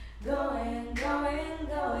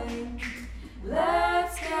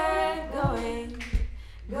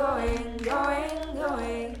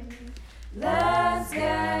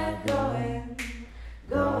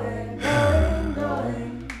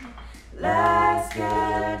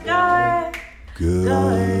Good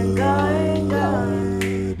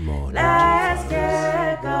morning,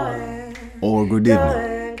 or good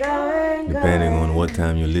evening, depending on what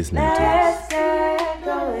time you're listening to us,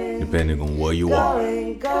 depending on where you are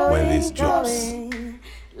when this drops.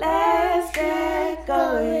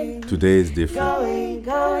 Today is different.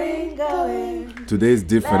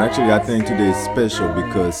 Actually, I think today is special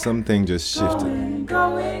because something just shifted.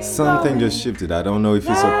 I don't know if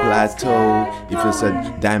it's a plateau, if it's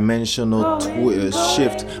a dimensional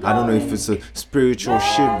shift. I don't know if it's a spiritual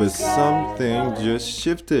shift, but something just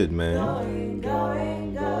shifted, man.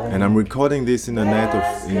 And I'm recording this in a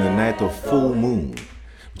night of full moon,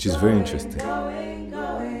 which is very interesting.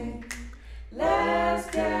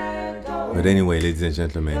 But anyway, ladies and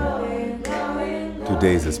gentlemen,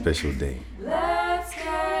 today is a special day.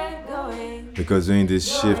 Because during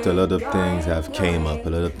this shift, a lot of things came up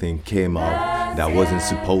that wasn't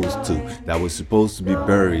supposed to, that was supposed to be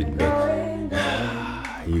buried,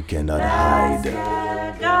 but you cannot hide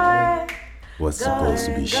what's supposed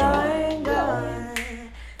to be shown.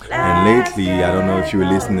 And lately, I don't know if you were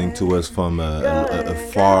listening to us from a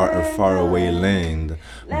far away land,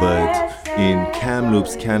 but in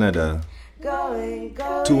Kamloops, Canada,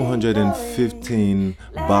 215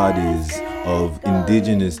 bodies of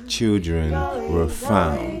indigenous children were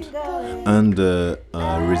found under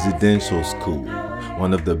a residential school,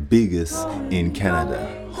 one of the biggest in Canada.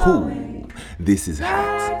 This is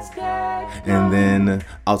hot. And then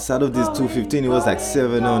outside of these 215, it was like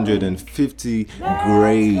 750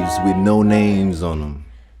 graves with no names on them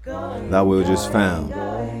that were just found.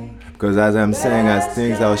 Because as I'm saying, as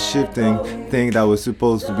things are shifting, things that were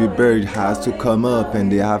supposed to be buried has to come up,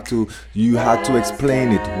 and you have to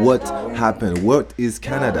explain it. What happened? What is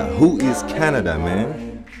Canada? Who is Canada,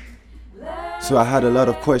 man? So I had a lot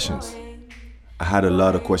of questions. We had a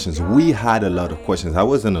lot of questions. I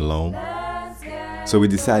wasn't alone. So we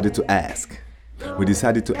decided to ask. We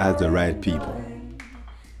decided to ask the right people.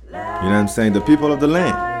 You know what I'm saying? The people of the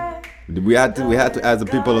land. We had to ask the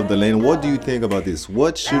people of the land, what do you think about this?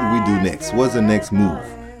 What should we do next? What's the next move?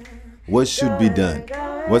 What should be done?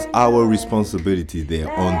 What's our responsibility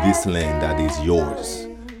there on this land that is yours?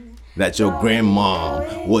 That your grandma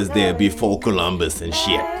was there before Columbus and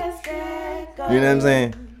shit. You know what I'm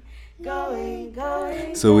saying?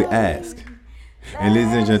 So we ask. And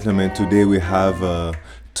ladies and gentlemen, today we have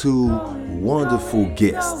two wonderful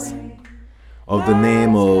guests of the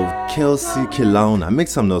name of Kelsie Kilawna. Make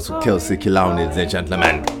some noise for Kelsie Kilawna, ladies and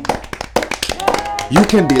gentlemen. You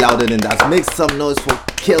can be louder than that. Make some noise for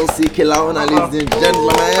Kelsie Kilawna, ladies and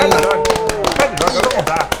gentlemen.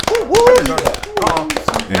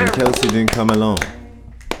 And Kelsie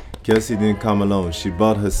didn't come alone. She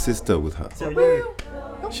brought her sister with her.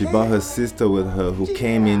 Who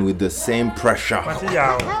came in with the same pressure.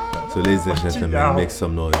 So ladies and gentlemen, make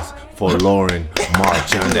some noise for Lauren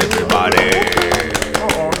Marchand, everybody.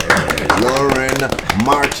 Lauren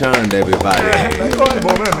Marchand, everybody.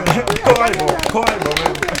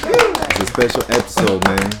 It's a special episode,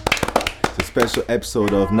 man. It's a special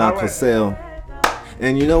episode of Not For Sale.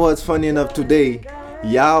 And you know what's funny enough today?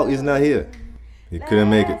 Yao is not here. He couldn't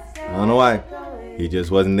make it. I don't know why. He just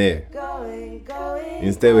wasn't there.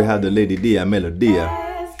 Instead, we have the lady Melodia,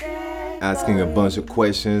 asking a bunch of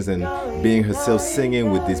questions and being herself singing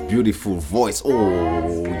with this beautiful voice.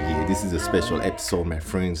 Oh yeah, this is a special episode, my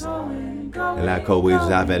friends. And like always,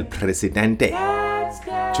 we have El Presidente,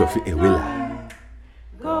 Chofi Ewila.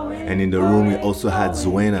 And in the room, we also had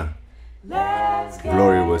Zuena.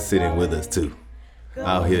 Glory was sitting with us too,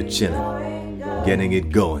 out here chilling, getting it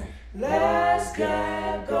going.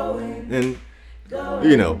 And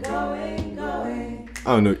you know,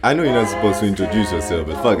 I don't know. I know you're not supposed to introduce yourself,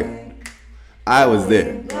 but fuck it. I was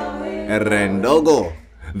there. And Randogo,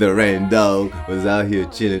 the Rain Dog, was out here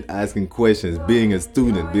chilling, asking questions, being a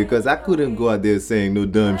student, because I couldn't go out there saying no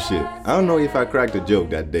dumb shit. I don't know if I cracked a joke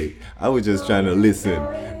that day. I was just trying to listen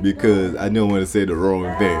because I didn't want to say the wrong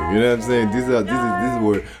thing. You know what I'm saying? These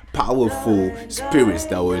were powerful spirits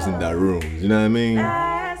that was in that room. You know what I mean?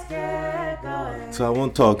 So I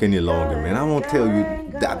won't talk any longer, man. I won't tell you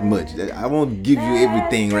that much. I won't give you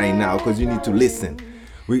everything right now because you need to listen.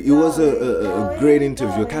 It was a great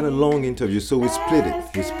interview, a kind of long interview, so we split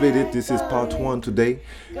it. This is part 1 today,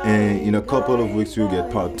 and in a couple of weeks you'll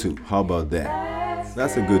get part 2. How about that?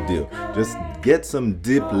 That's a good deal. Just get some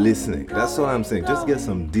deep listening. That's all I'm saying. Just get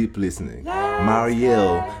some deep listening.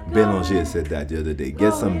 Marielle Bélanger said that the other day.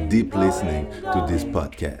 Get some deep listening to this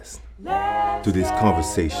podcast, to this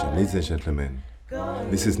conversation. Ladies and gentlemen,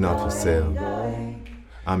 this is Not For Sale.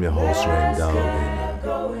 I'm your host, Rain Dog,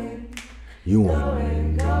 and you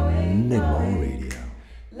on Negmon Radio.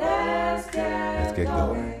 get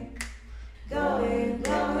going. Going,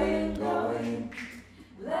 going, going.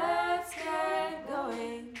 Let's get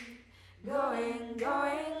going. Going,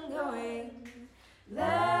 going, going.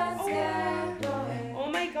 Let's get going.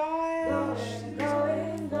 Oh my gosh.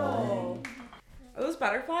 Going, going. Are those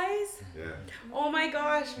butterflies? Yeah. Oh my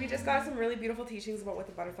gosh, we just got some really beautiful teachings about what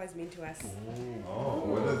the butterflies mean to us. Oh,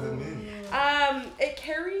 what does it mean? It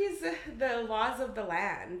carries the laws of the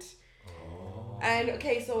land. Oh. And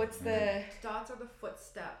okay, so it's the Dots are the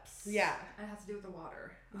footsteps. Yeah. And it has to do with the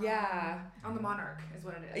water. Yeah. On the monarch is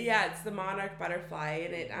what it is. Yeah, it's the monarch butterfly,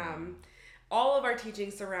 and it all of our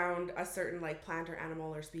teachings surround a certain like plant or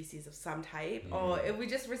animal or species of some type. We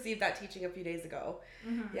just received that teaching a few days ago.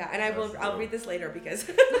 Mm-hmm. Yeah, and I'll read this later because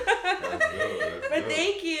Let's go. but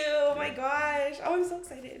thank you. Oh my gosh. Oh, I'm so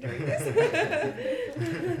excited to read this.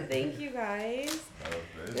 Thank you guys.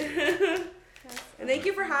 And thank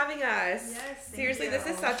you for having us. Yes, thank Seriously, you. this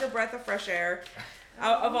is such a breath of fresh air.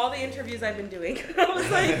 Of all the interviews I've been doing, I was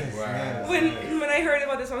like, Wow. when I heard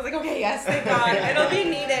about this one, I was like, okay, yes, thank God. It'll be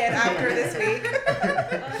needed after this week.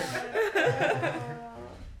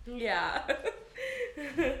 Yeah.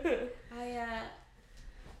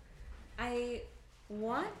 I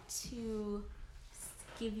want to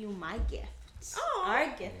give you my gift. Aw. Our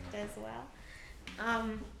gift as well.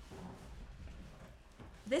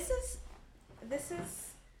 This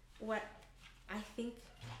is what I think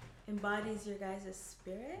embodies your guys'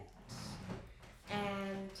 spirit,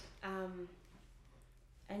 and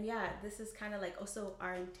yeah, this is kind of like also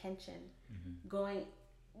our intention.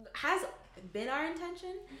 Has been our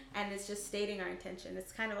intention, and it's just stating our intention.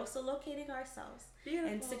 It's kind of also locating ourselves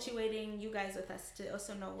and situating you guys with us to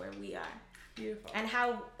also know where we are. Beautiful. And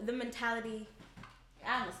how the mentality.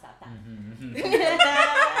 I'm gonna stop that.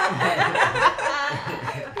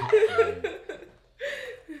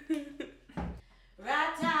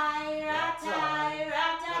 Ratai, ratai,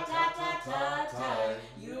 ratatatatata.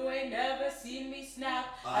 You ain't never seen me snap.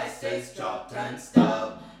 I stay strapped and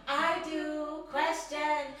stubbed. I do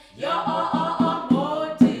question your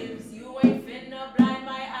motives. You ain't finna blind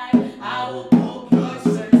my eye. I will poke yours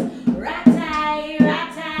first. Ratai,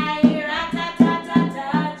 ratai,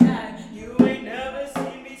 ratatatatata. You ain't never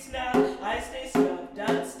seen me snap. I stay strapped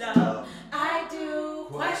and stubbed. I do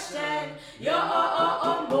question your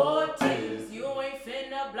motives. You ain't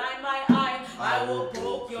finna blind my eye. I will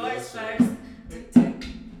poke yours first.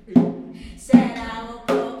 Said I will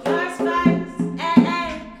poke yours first. Hey,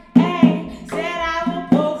 hey, hey. Said I will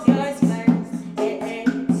poke yours first. Hey, hey,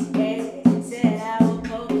 hey. Said I will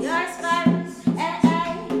poke yours first. Hey,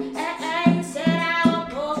 hey, hey, hey. Said I will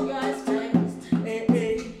poke yours first. Hey,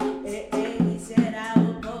 hey, hey, hey. Said I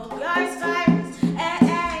will poke yours first. Hey,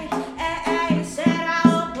 hey, hey, hey. Said I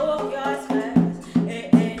will poke yours first. Hey,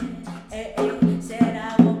 hey, hey, hey. Said I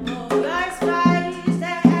will poke yours first.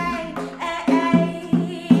 Hey, hey, hey,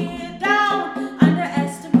 hey. Don't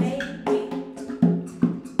underestimate me.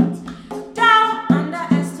 Don't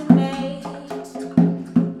underestimate.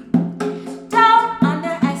 Don't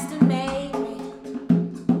underestimate me.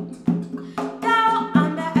 Don't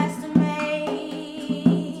underestimate.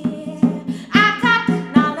 I got the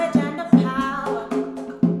knowledge and the power.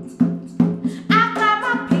 I got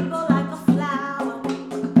my people like a flower.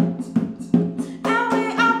 And we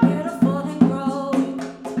are beautiful and growing.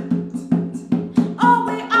 Oh,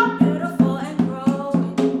 we are beautiful and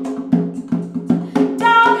growing.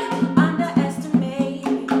 Don't underestimate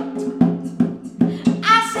me.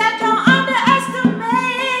 I said don't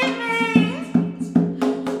underestimate me.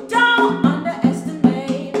 Don't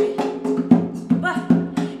underestimate me. But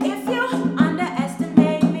if you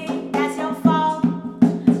underestimate me, that's your fault.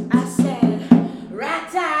 I said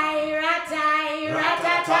ratai, ratai,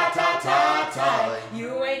 ratatatatata.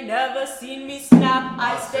 You ain't never seen me snap.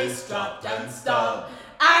 I stay strapped and stubbed.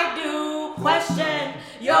 I do question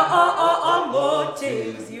your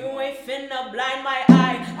motives. You ain't finna blind my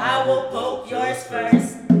eye. I will poke yours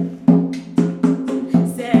first.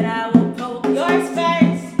 Said I will poke yours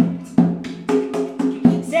first.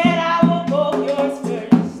 Said I will poke yours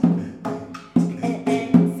first.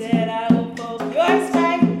 Said I will poke yours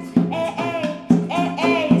first.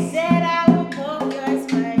 Said I will poke yours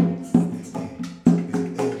first.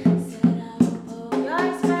 Said I will poke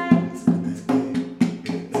yours first.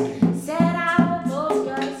 Said I will poke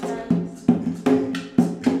yours first.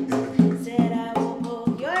 Said I will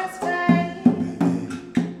poke yours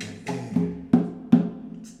first.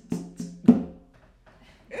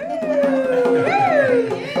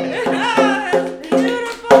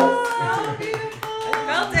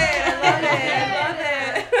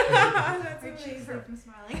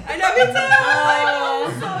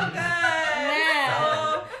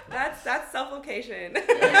 location. That's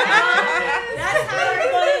how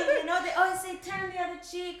we're going. They always say turn the other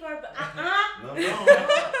cheek or No.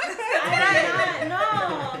 No,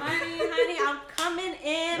 honey, I'm coming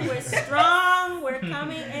in. We're strong. We're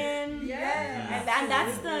coming in. Yes. And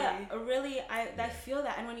that's the really I feel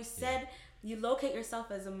that. And when you said you locate yourself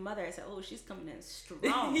as a mother, I said, oh, she's coming in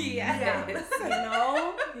strong. Yes. Yes. So.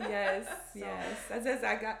 Yes. That's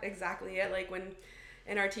exactly it. Like when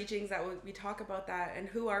in our teachings that we talk about that and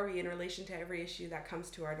who are we in relation to every issue that comes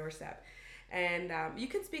to our doorstep. And you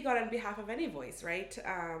can speak on behalf of any voice, right?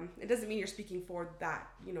 It doesn't mean you're speaking for that,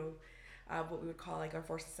 what we would call like our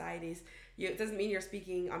four societies. It doesn't mean you're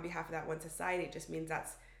speaking on behalf of that one society. It just means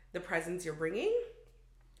that's the presence you're bringing.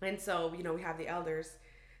 And so, we have the elders,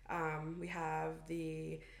 we have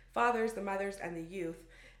the fathers, the mothers, and the youth.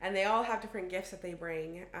 And they all have different gifts that they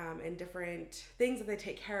bring and different things that they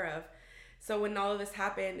take care of. So when all of this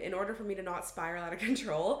happened, in order for me to not spiral out of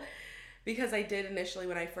control, because I did initially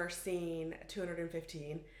when I first seen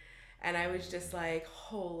 215, and I was just like,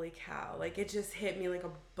 holy cow, like it just hit me like a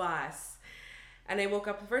bus. And I woke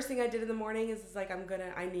up, the first thing I did in the morning is like,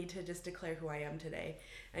 I need to just declare who I am today.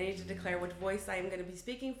 I need to declare which voice I am going to be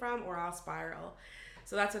speaking from, or I'll spiral.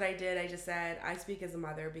 So that's what I did. I just said, I speak as a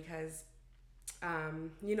mother because,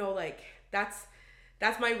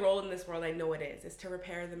 that's my role in this world. I know it is to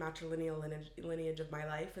repair the matrilineal lineage of my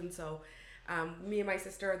life. And so me and my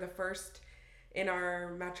sister are the first in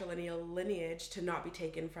our matrilineal lineage to not be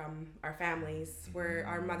taken from our families, where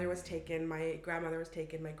our mother was taken, my grandmother was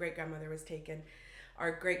taken, my great-grandmother was taken.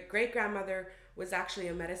 Our great-great-grandmother was actually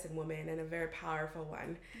a medicine woman and a very powerful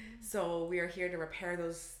one. So we are here to repair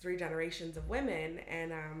those 3 generations of women.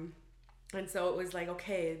 And so it was like,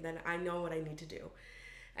 okay, then I know what I need to do.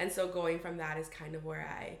 And so going from that is kind of where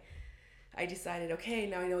I decided, okay,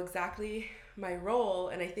 now I know exactly my role.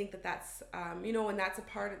 And I think that's, and that's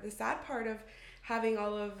the sad part of having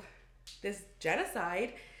all of this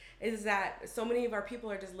genocide is that so many of our people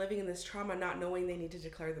are just living in this trauma, not knowing they need to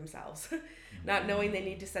declare themselves, not knowing they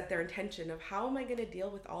need to set their intention of how am I going to deal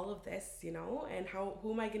with all of this, and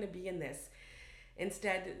who am I going to be in this?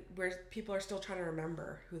 Instead, where people are still trying to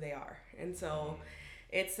remember who they are. And so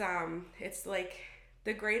it's like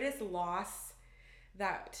the greatest loss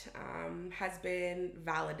that has been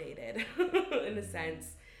validated in a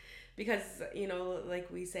sense, because like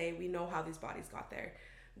we say, we know how these bodies got there.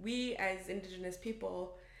 We as Indigenous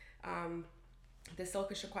people, the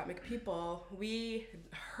Silka-Shequatmik people, we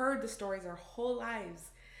heard the stories our whole lives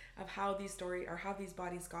of how these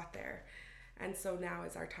bodies got there. And so now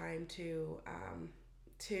is our time to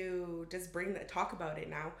just talk about it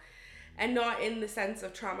now, and not in the sense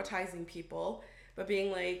of traumatizing people, but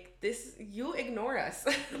being like, you ignore us.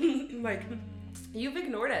 Like, you've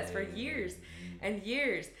ignored us for years and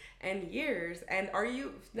years and years. And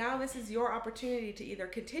now this is your opportunity to either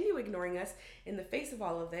continue ignoring us in the face of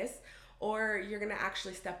all of this, or you're going to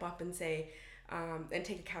actually step up and say, and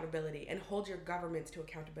take accountability and hold your governments to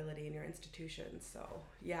accountability in your institutions. So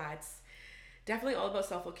yeah, it's definitely all about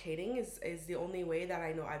self-locating is the only way that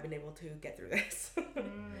I know I've been able to get through this.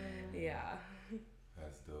 Yeah.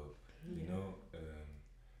 That's dope.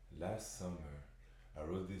 Last summer, I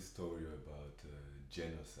wrote this story about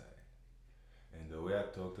genocide. And the way I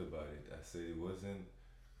talked about it, I said it wasn't...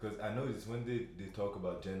 Because I noticed when they talk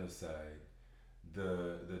about genocide,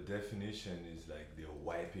 the definition is like they're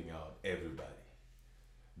wiping out everybody.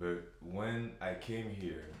 But when I came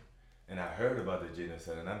here and I heard about the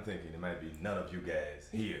genocide, and I'm thinking it might be none of you guys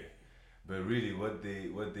here, but really what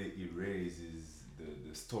they erase is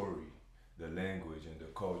the story, the language, and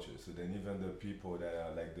the culture. So then even the people that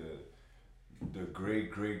are like the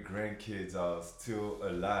great grandkids are still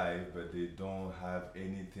alive, but they don't have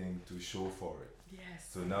anything to show for it. Yes.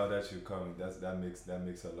 So now that you're coming, that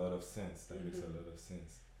makes a lot of sense. That makes a lot of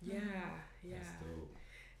sense. Yeah. That's dope.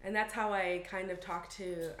 And that's how I kind of talk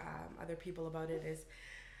to other people about it, is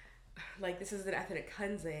like, this is an ethnic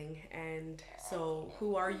cleansing, and so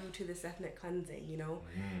who are you to this ethnic cleansing,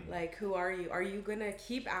 like, who are you? Are you gonna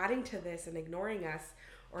keep adding to this and ignoring us,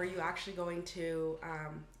 or are you actually going to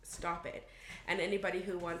stop it? And anybody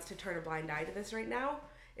who wants to turn a blind eye to this right now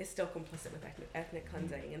is still complicit with ethnic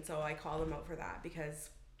cleansing. And so I call them out for that, because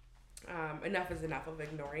enough is enough of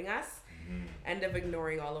ignoring us and of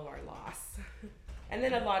ignoring all of our loss. And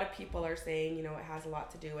then a lot of people are saying, it has a lot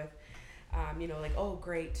to do with like, oh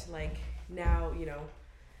great, like now,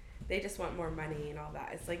 they just want more money and all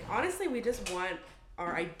that. It's like, honestly, we just want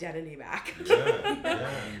our identity back. Yeah.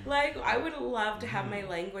 Like, I would love to have my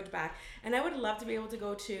language back, and I would love to be able to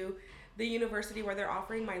go to the university where they're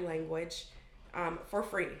offering my language for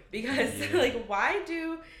free, because like, why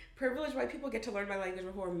do privileged white people get to learn my language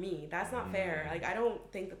before me. That's not fair. Like, I don't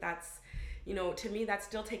think that that's, you know, to me, that's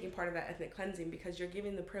still taking part of that ethnic cleansing, because you're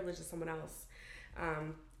giving the privilege to someone else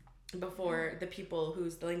before the people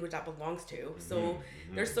whose the language that belongs to. So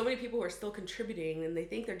there's so many people who are still contributing and they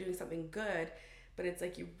think they're doing something good, but it's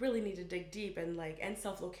like you really need to dig deep and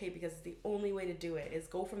self-locate, because the only way to do it is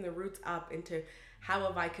go from the roots up into how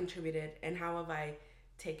have I contributed and how have I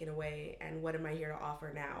taken away and what am I here to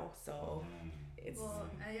offer now. So it's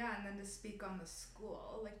and then to speak on the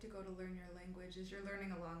school, like to go to learn your language is you're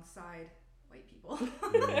learning alongside white people.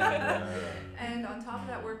 And on top of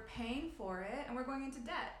that, we're paying for it and we're going into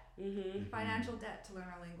debt. Financial debt to learn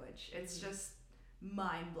our language. It's just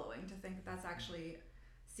mind-blowing to think that that's actually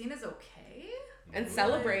seen as okay and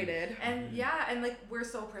celebrated. And and like we're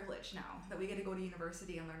so privileged now that we get to go to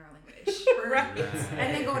university and learn our language. And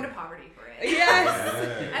then go into poverty for it. Yes.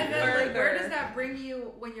 And then like where does that bring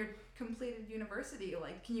you when you're completed university?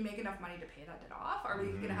 Like, can you make enough money to pay that debt off? Are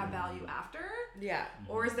we gonna have value after? Yeah.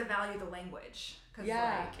 Or is the value the language? Because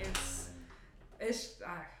like it's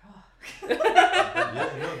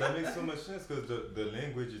that makes so much sense, because the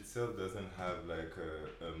language itself doesn't have like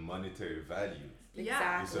a monetary value.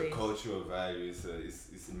 Exactly. It's a cultural value.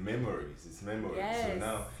 It's memories. It's memories. Yes. So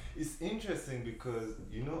now it's interesting because,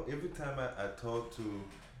 you know, every time I talk to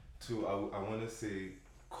I want to say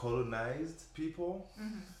colonized people,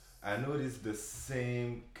 I notice the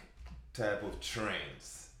same type of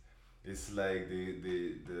trends. It's like the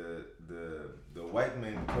white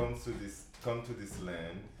men come to this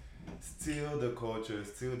land, steal the culture,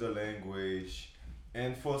 steal the language,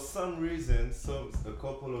 and for some reason, a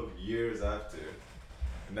couple of years after,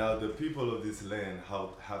 now the people of this land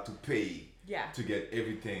have to pay to get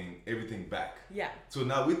everything back. Yeah. So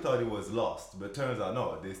now we thought it was lost, but turns out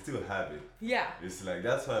no, they still have it. Yeah. It's like,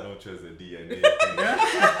 that's why I don't trust the DNA thing.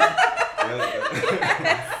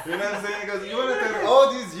 You know what I'm saying? Because you want to tell me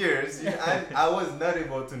all these years, I was not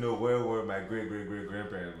able to know where my great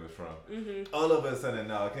grandparents were from. All of a sudden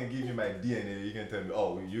now I can give you my DNA. You can tell me,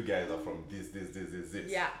 oh, you guys are from this.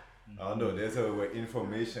 Yeah. Oh no, there's a where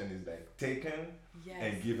information is like taken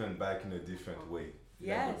and given back in a different way.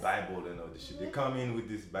 Yes. Like the Bible and all this shit. They come in with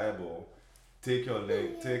this Bible, take your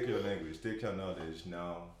language, take your knowledge.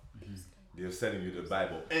 Now they're selling you the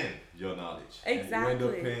Bible and your knowledge. Exactly. And you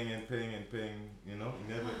end up paying and paying. You know, it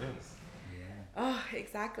never ends. Oh,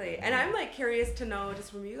 exactly. And I'm like curious to know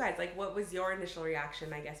just from you guys, like, what was your initial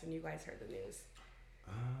reaction, I guess, when you guys heard the news?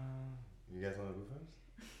 You guys want to go first?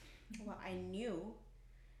 Well, I knew,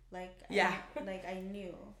 I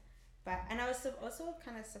knew, but and I was also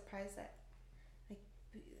kind of surprised that, like,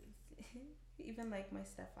 even like my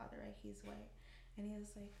stepfather, right? He's white, and he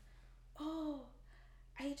was like, "Oh,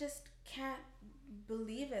 I just can't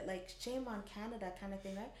believe it. Like, shame on Canada, kind of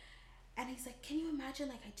thing, right?" And he's like, "Can you imagine?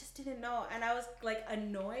 Like, I just didn't know." And I was like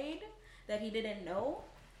annoyed that he didn't know,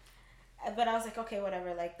 but I was like, okay,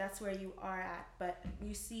 whatever. Like, that's where you are at, but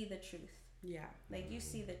you see the truth. Yeah. Like, you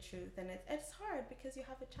see the truth, and it's hard because you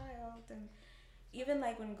have a child, and even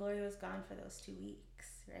like when Gloria was gone for those 2 weeks,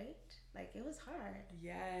 right? Like, it was hard.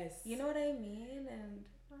 Yes. You know what I mean? And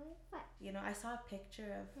you know, I saw a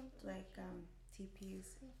picture of like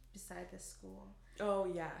TPs beside the school. Oh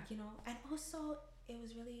yeah. You know, and also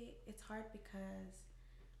it's hard because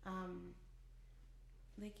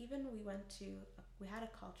like, even we had a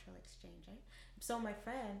cultural exchange, right? So my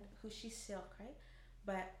friend, she's Silk, right?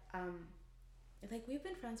 But like, we've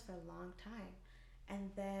been friends for a long time,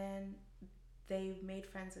 and then they made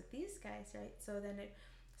friends with these guys, right? So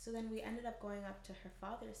then we ended up going up to her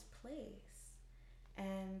father's place,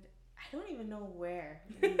 and I don't even know where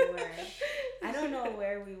we were. I don't know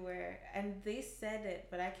where we were, and they said it,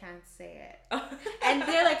 but I can't say it. And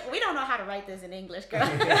they're like, "We don't know how to write this in English, girl."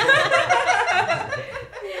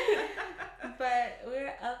 But we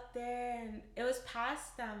were up there, and it was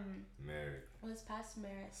past Merritt. It was past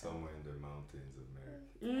Merritt. Somewhere in the mountains of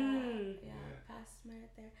Merritt. Yeah, past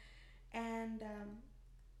Merritt there, and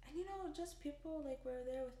you know, just people like were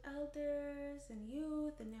there with elders and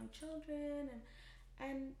youth and young children,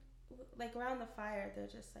 and like around the fire, they're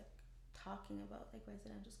just like talking about like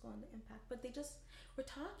residential school and the impact, but they just were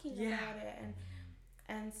talking about it,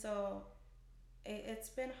 and so it's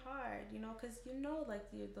been hard, you know, because you know,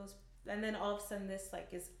 like those, and then all of a sudden this like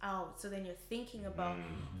is out, so then you're thinking about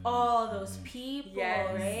all those people,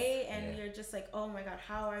 right? And you're just like, oh my god,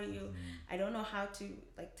 how are you? I don't know how to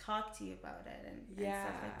like talk to you about it and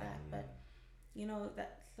stuff like that. But you know,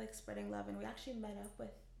 that's like spreading love, and we actually met up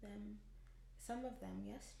with them, some of them,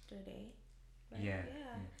 yesterday. Right?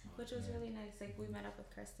 Which was really nice. Like, we met up with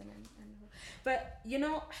Kirsten and but you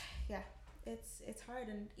know, it's hard,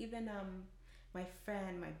 and even my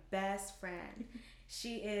friend, my best friend.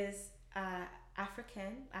 She is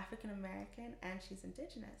African American, and she's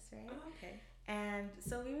indigenous, right? Oh, okay. And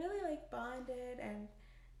so we really like bonded,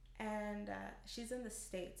 and she's in the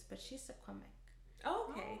States, but she's Sequemic. Oh,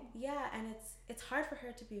 okay. Yeah, and it's hard for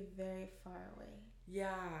her to be very far away.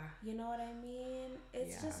 Yeah. You know what I mean?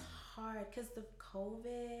 It's Yeah. just hard because of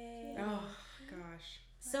COVID. Oh gosh.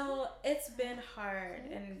 So it's been hard,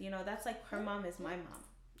 and that's like her mom is my mom.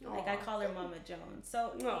 Like I Aw. call her Mama Jones.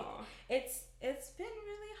 So Aw. it's been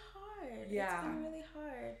really hard. Yeah. It's been really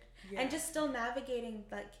hard. Yeah. And just still navigating,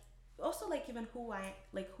 like, also like even who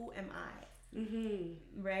am I,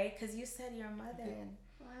 right? Because you said you're a mother,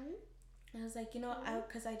 and I was like,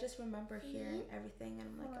 because I just remember hearing everything, and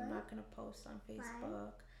I'm like, I'm not gonna post on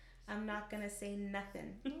Facebook. I'm not gonna say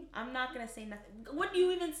nothing. I'm not gonna say nothing. What do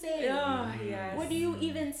you even say? Oh, yes. What do you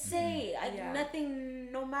even say? Yeah. Nothing.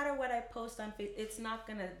 No matter what I post on Facebook, it's not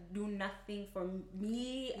gonna do nothing for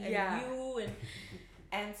me and Yeah. you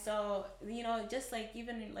and so just like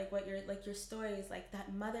even in like what your story is, like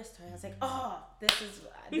that mother story. I was like, oh, this is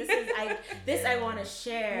I want to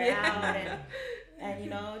share out,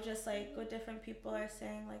 and just like what different people are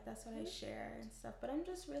saying, like that's what I share and stuff. But I'm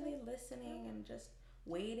just really listening and just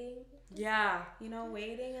waiting, Yeah.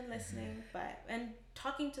 waiting and listening, and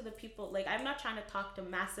talking to the people. Like I'm not trying to talk to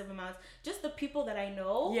massive amounts, just the people that I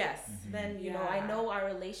know. Yes. Then Yeah. I know our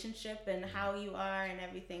relationship and how you are and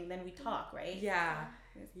everything. Then we talk, right? Yeah.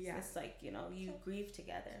 It's like you grieve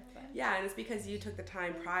together. But Yeah, and it's because you took the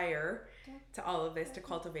time prior to all of this to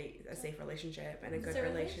cultivate a safe relationship and a good It's a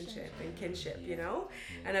relationship and kinship,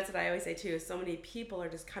 And that's what I always say too, is so many people are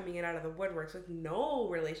just coming in out of the woodworks with no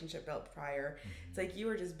relationship built prior. It's like you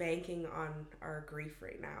are just banking on our grief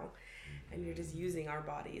right now, and you're just using our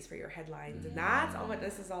bodies for your headlines, and that's all what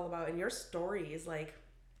this is all about. And your story is like,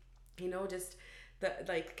 just the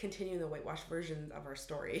like continuing the whitewashed versions of our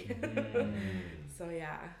story. So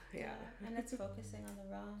yeah. and it's focusing on the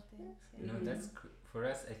wrong things. No, that's for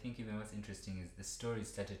us. I think even what's interesting is the story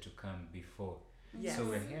started to come before. Yes. So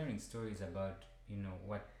we're hearing stories about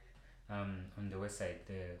what on the west side,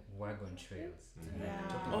 the wagon trails. Yeah.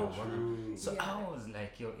 Talking Oh, about wagon. So Yeah. I was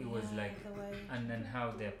like, it was like, the way. and then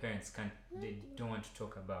how their parents they don't want to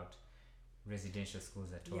talk about residential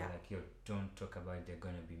schools at all. Yeah. Like, don't talk about it, they're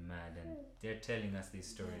gonna be mad, and they're telling us these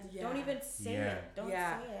stories. Yeah. Don't even say Yeah. it. Don't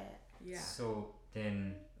Yeah. say it. Yeah. So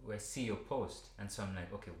then we see your post, and so I'm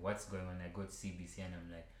like, okay, what's going on? I go to CBC, and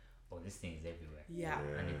I'm like, oh, this thing is everywhere, Yeah.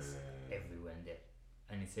 and it's everywhere,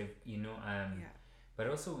 and it's Yeah. But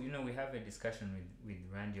also, we have a discussion with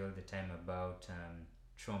Randy all the time about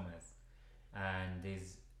traumas, and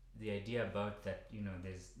there's the idea about that.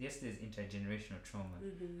 There's intergenerational trauma,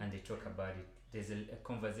 and they talk about it. There's a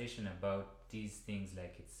conversation about these things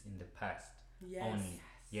like it's in the past Yes. only,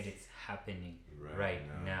 yet it's happening right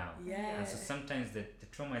now. Yes. And so sometimes the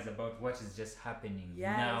trauma is about what is just happening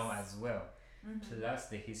Yes. now as well, plus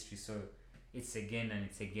the history. So it's again and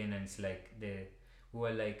it's again, and it's like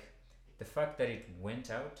the fact that it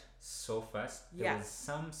went out so fast. There Yeah. was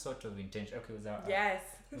some sort of intention. Okay, was that? Yes.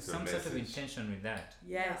 There was It's a some sort of message. intention with that.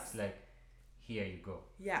 Yes. It's like, here you go.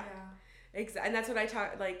 Yeah. Exactly. And that's what I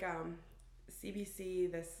taught, like,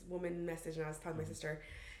 CBC, this woman message, and I was telling my sister,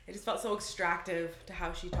 it just felt so extractive to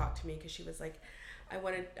how she talked to me, because she was like, I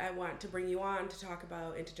want to bring you on to talk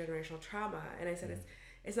about intergenerational trauma. And I said,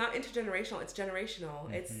 it's not intergenerational, it's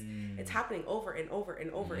generational. It's happening over and over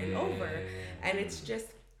and over and over. And it's just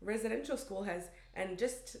residential school and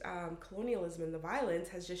just colonialism and the violence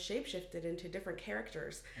has just shapeshifted into different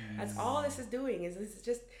characters. That's all this is doing, is this is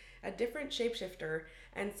just a different shapeshifter.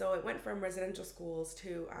 And so it went from residential schools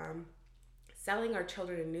to selling our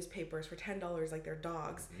children in newspapers for $10 like they're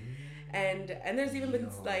dogs. And there's even been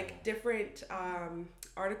like different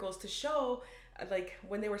articles to show like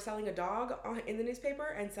when they were selling a dog in the newspaper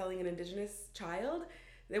and selling an indigenous child,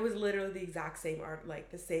 it was literally the exact same art, like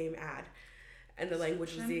the same ad. And the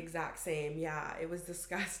language was the exact same. Yeah, it was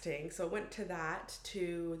disgusting. So it went to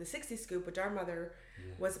the 60 Scoop, which our mother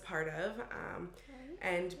was a part of,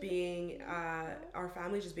 and being our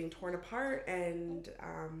family just being torn apart and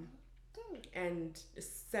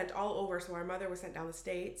sent all over. So our mother was sent down the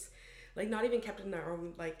States, like not even kept in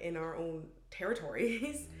our own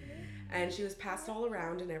territories, and she was passed all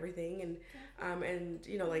around and everything. And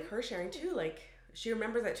like her sharing too, like she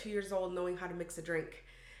remembers at 2 years old knowing how to mix a drink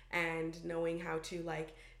and knowing how to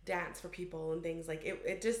like dance for people and things. Like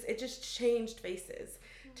it just changed faces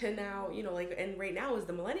to now, like, and right now is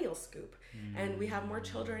the millennial scoop, and we have more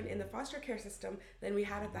children in the foster care system than we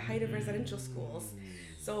had at the height of residential schools.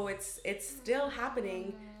 So it's still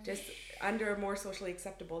happening, just under a more socially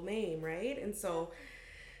acceptable name, right? And so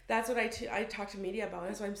that's what I talk to media about.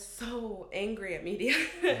 That's why I'm so angry at media.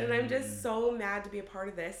 And I'm just so mad to be a part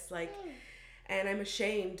of this. Like, and I'm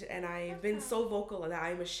ashamed, and I've been so vocal that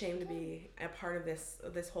I'm ashamed to be a part of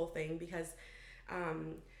this whole thing, because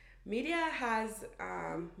media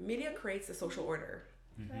creates the social order.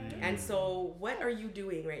 And so what are you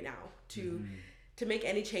doing right now to make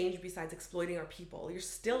any change besides exploiting our people? You're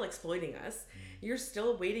still exploiting us. You're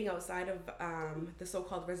still waiting outside of the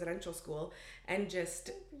so-called residential school and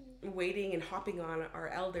just waiting and hopping on our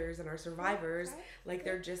elders and our survivors like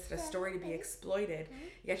they're just a story to be exploited.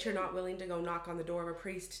 Yet you're not willing to go knock on the door of a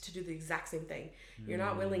priest to do the exact same thing. You're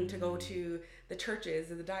not willing to go to the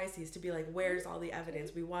churches or the diocese to be like, where's all the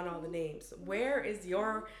evidence? We want all the names. Where is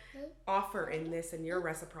your offer in this and your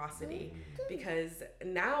reciprocity? Because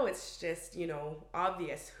now it's just,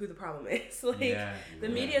 obvious who the problem is. Like, the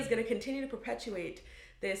media is going to continue to perpetuate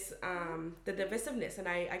this the divisiveness, and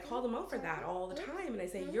I call them out for that all the time, and I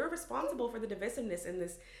say, you're responsible for the divisiveness in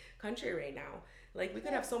this country right now. Like, we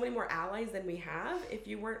could have so many more allies than we have if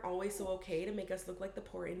you weren't always so okay to make us look like the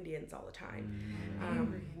poor Indians all the time.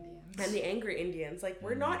 And the angry Indians. Like,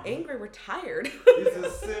 we're not angry, we're tired. It's the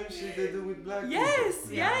same shit they do with black people.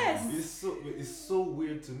 Yes. It's so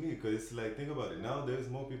weird to me, because it's like, think about it. Now there's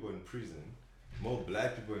more people in prison, more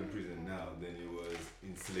black people in prison now than it was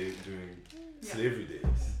enslaved during slavery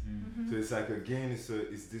days. So it's like, again, it's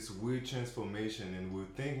this weird transformation, and we're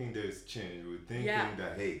thinking there's change. We're thinking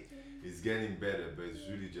that, hey, it's getting better, but it's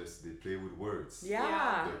really just they play with words. They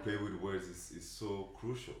play with words is so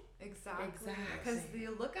crucial. Exactly. Because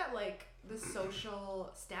you look at, like, the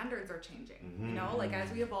social standards are changing. Like,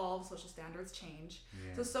 as we evolve, social standards change.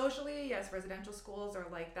 So socially, yes, residential schools are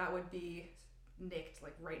like, that would be nicked,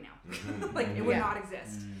 like, right now. Like, it would not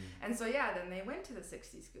exist. And so then they went to the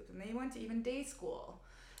 60s scoop, and they went to even day school,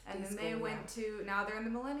 and then they went to, now they're in the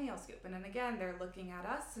millennial scoop, and then again they're looking at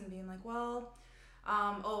us and being like, well,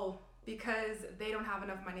 because they don't have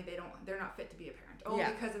enough money, they're not fit to be a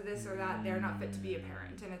parent. Because of this or that, they're not fit to be a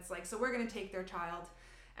parent. And it's like, so we're going to take their child.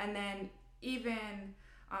 And then even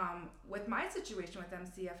with my situation with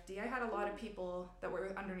MCFD, I had a lot of people that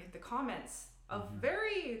were underneath the comments of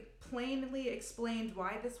very plainly explained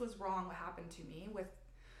why this was wrong. What happened to me with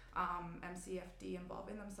MCFD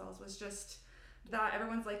involving themselves was just that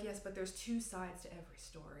everyone's like, yes, but there's two sides to every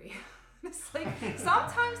story. It's like,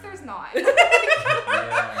 sometimes there's not. But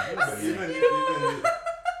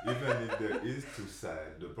even if there is two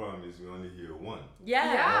sides, the problem is we only hear one. All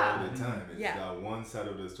the time. It's that one side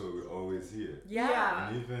of the story we always hear.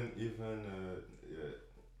 And even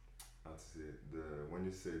how to say when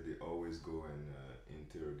you say they always go and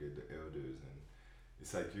interrogate the elders, and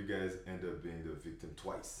it's like you guys end up being the victim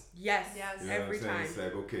twice. Yes, you know every time. It's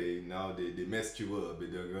like, okay, now they messed you up,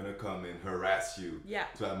 but they're gonna come and harass you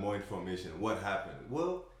to have more information. What happened?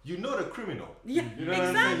 Well, you know the criminal. You know what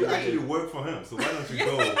I'm saying? You actually work for him, so why don't you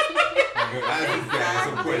go and ask these guys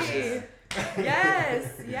some questions?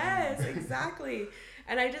 Yes, exactly.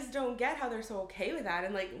 And I just don't get how they're so okay with that.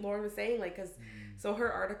 And like Lauren was saying, like, because so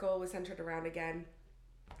her article was centered around, again,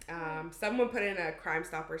 someone put in a Crime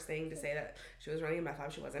Stoppers thing to say that she was running a meth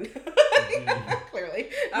lab. She wasn't. Clearly.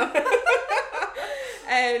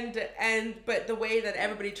 But the way that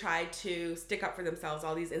everybody tried to stick up for themselves,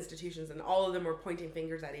 all these institutions, and all of them were pointing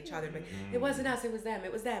fingers at each other. But it wasn't us, it was them,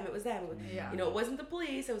 it was them, it was them. It wasn't the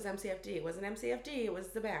police, it was MCFD. It wasn't MCFD, it was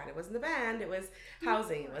the band. It wasn't the band, it was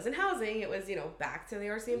housing. It wasn't housing, it was, back to the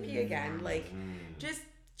RCMP again. Like, just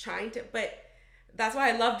trying to, but that's why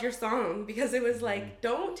I loved your song, because it was like,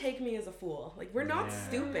 don't take me as a fool. Like, we're not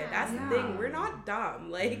stupid. That's the thing. We're not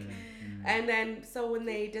dumb. Like, and then, so when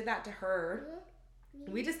they did that to her,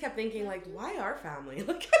 we just kept thinking, like, why our family?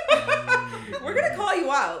 Like, we're going to call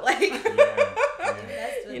you out. Like,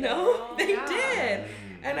 they did.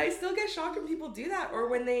 And I still get shocked when people do that, or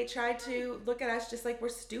when they try to look at us just like we're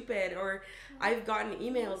stupid. Or I've gotten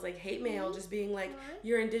emails, like hate mail, just being like,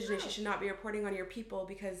 you're Indigenous, you should not be reporting on your people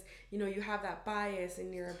because, you have that bias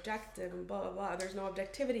and you're objective and blah, blah, blah. There's no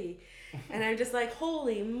objectivity. And I'm just like,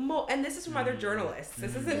 holy and this is from other journalists.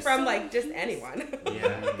 This isn't from like just anyone.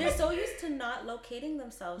 They're so used to not locating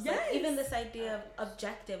themselves. Like, even this idea of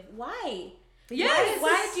objective. Why? Yes.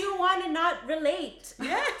 Why do you want to not relate?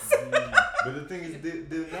 Yes. But the thing is,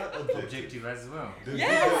 they're not objective as well. They give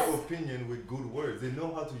their opinion with good words. They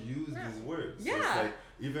know how to use these words. So it's like,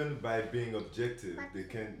 even by being objective, they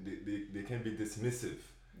can be dismissive.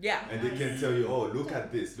 And they can tell you, oh, look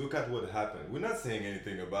at this, look at what happened. We're not saying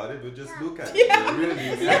anything about it, but just look at it.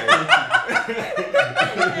 Really,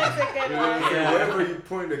 Mexican. Yeah. Wherever you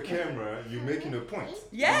point the camera, you're making a point.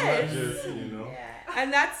 Yes. Not just, you know.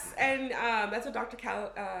 And that's what Dr.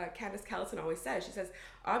 Candace Callison always says. She says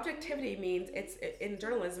objectivity means in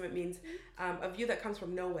journalism it means a view that comes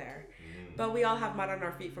from nowhere, but we all have mud on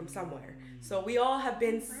our feet from somewhere. So we all have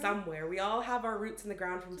been somewhere. We all have our roots in the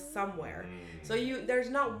ground from somewhere. So there's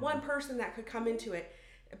not one person that could come into it.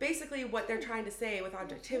 Basically, what they're trying to say with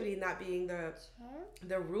objectivity, and that being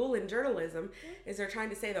the rule in journalism, is they're trying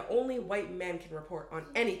to say that only white men can report on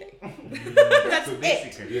anything. That's So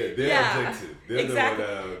it. Yeah, they're objective. They're Exactly.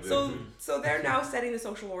 the one that are So objective. they're now setting the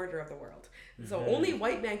social order of the world. So only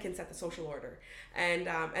white men can set the social order, and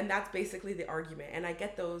that's basically the argument. And I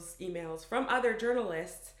get those emails from other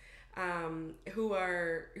journalists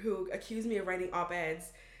who accuse me of writing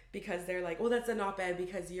op-eds because they're like, well, that's an op-ed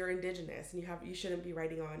because you're Indigenous and you shouldn't be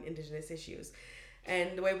writing on Indigenous issues.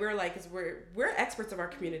 And the way we're like is we're experts of our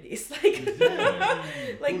communities.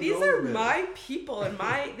 Like these are my people, and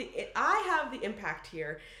I have the impact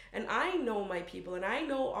here, and I know my people, and I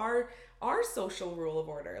know our social rule of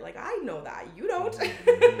order. Like I know that you don't.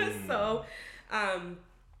 So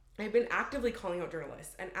I've been actively calling out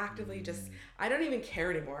journalists and actively I don't even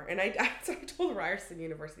care anymore. And I told Ryerson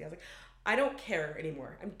University, I was like, I don't care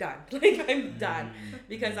anymore. I'm done. I'm done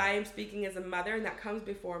because I am speaking as a mother, and that comes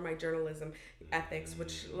before my journalism ethics,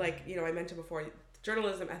 which I mentioned before,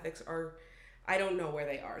 journalism ethics I don't know where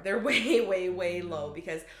they are. They're way, way, way low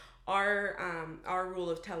because our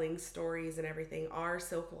rule of telling stories and everything, our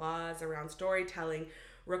silk laws around storytelling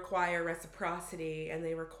require reciprocity, and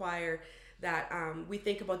they require that we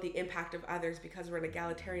think about the impact of others because we're an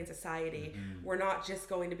egalitarian society. We're not just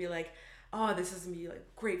going to be like, oh, this is gonna be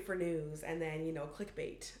great for news, and then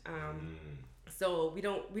clickbait. So we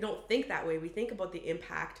don't think that way. We think about the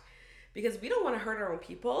impact because we don't want to hurt our own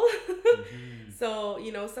people. So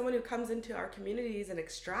someone who comes into our communities and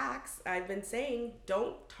extracts, I've been saying,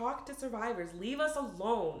 don't talk to survivors. Leave us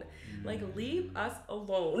alone. Leave us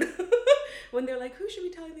alone. When they're like, who should be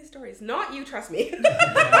telling these stories? Not you, trust me.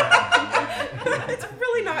 It's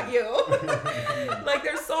really not you.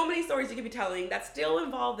 There's so many stories you could be telling that still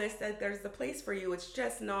involve this, that there's the place for you. It's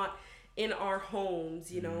just not in our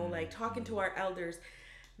homes, talking to our elders,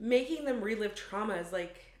 making them relive traumas.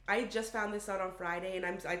 I just found this out on Friday, and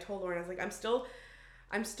I told Lauren, I was like, I'm still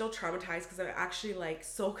traumatized because I'm actually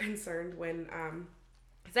so concerned when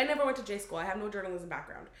because I never went to J school. I have no journalism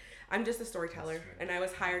background. I'm just a storyteller, and I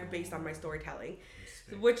was hired based on my storytelling,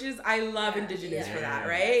 which is, I love Indigenous for that,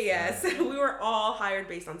 right? Yes. We were all hired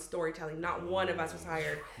based on storytelling. Not one of us was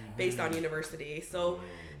hired based on university. So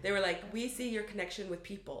they were like, we see your connection with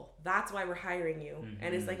people. That's why we're hiring you.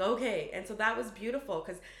 And it's okay. And so that was beautiful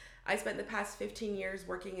because I spent the past 15 years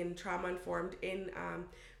working in trauma-informed in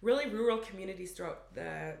really rural communities throughout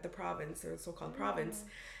the province, or so-called province.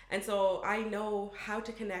 And so I know how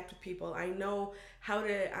to connect with people. I know how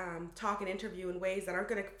to talk and interview in ways that aren't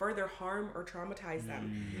going to further harm or traumatize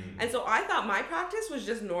them. And so I thought my practice was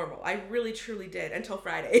just normal. I really, truly did until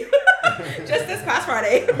Friday. Just this past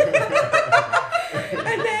Friday.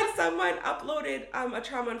 And then someone uploaded a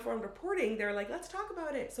trauma-informed reporting. They were like, let's talk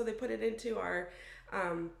about it. So they put it into our,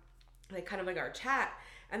 our chat.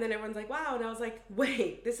 And then everyone's like, wow. And I was like,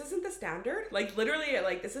 wait, this isn't the standard? Literally,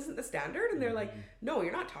 this isn't the standard? And they're like, no,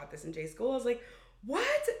 you're not taught this in J school. I was like,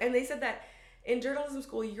 what? And they said that in journalism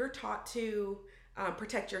school, you're taught to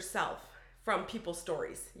protect yourself from people's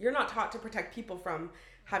stories. You're not taught to protect people from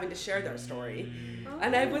having to share their story.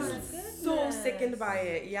 And I was so sickened by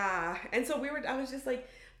it. Yeah. And so I was just like,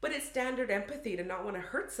 but it's standard empathy to not want to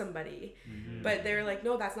hurt somebody. But they're like,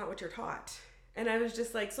 no, that's not what you're taught. And I was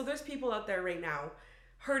just like, so there's people out there right now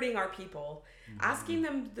hurting our people, asking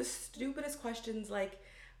them the stupidest questions like,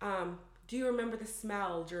 do you remember the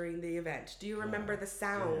smell during the event? Do you remember the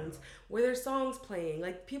sounds? Were there songs playing?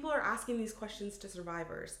 People are asking these questions to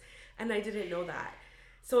survivors, and I didn't know that.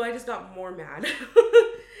 So I just got more mad.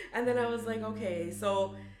 And then I was like, okay,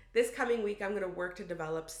 so this coming week I'm going to work to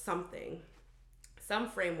develop some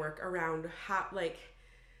framework around how,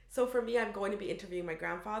 so for me, I'm going to be interviewing my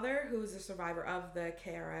grandfather, who's a survivor of the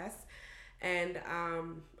KRS. And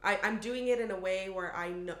I'm doing it in a way where I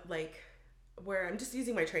know, where I'm just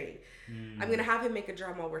using my training. I'm going to have him make a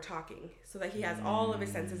drum while we're talking so that he has all of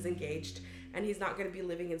his senses engaged, and he's not going to be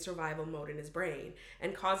living in survival mode in his brain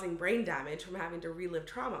and causing brain damage from having to relive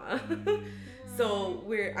trauma. So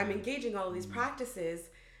I'm engaging all of these practices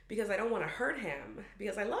because I don't want to hurt him,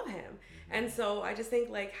 because I love him. And so I just think,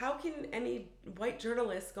 how can any white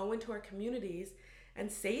journalists go into our communities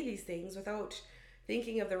and say these things without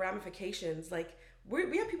thinking of the ramifications?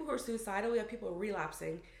 we have people who are suicidal. We have people who are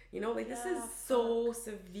relapsing. You know, like this is Yeah, so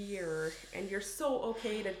severe, and you're so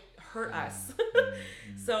okay to hurt us.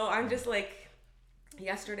 So I'm just like,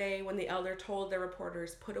 yesterday when the elder told the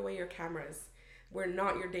reporters, put away your cameras. We're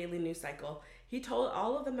not your daily news cycle. He told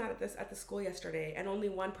all of them that at the school yesterday, and only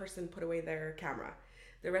one person put away their camera.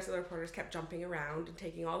 The rest of the reporters kept jumping around and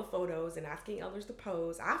taking all the photos and asking elders to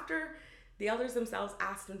pose after the elders themselves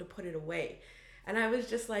asked them to put it away. And I was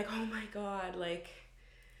just like, oh my God, like,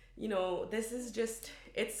 you know, this is just,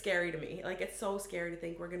 it's scary to me. Like, it's so scary to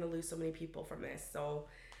think we're going to lose so many people from this. So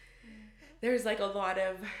there's like a lot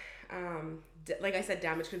of, like I said,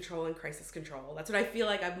 damage control and crisis control. That's what I feel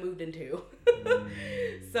like I've moved into.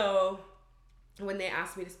 So when they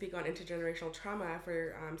asked me to speak on intergenerational trauma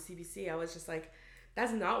for CBC, I was just like,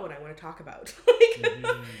 that's not what I want to talk about.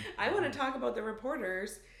 I want to talk about the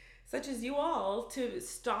reporters, such as you all, to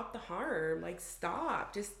stop the harm. Like,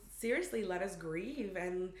 stop. Just seriously let us grieve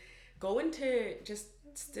and go into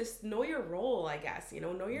just know your role, I guess. You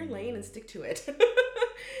know your lane and stick to it.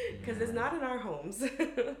 Because it's not in our homes.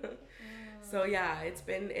 So yeah, it's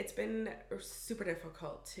been super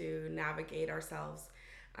difficult to navigate ourselves.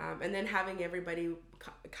 And then having everybody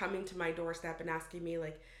coming to my doorstep and asking me,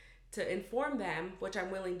 like, to inform them, which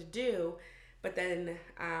I'm willing to do, but then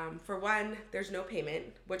for one, there's no payment,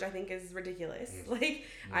 which I think is ridiculous. Like,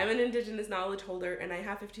 I'm an Indigenous knowledge holder, and I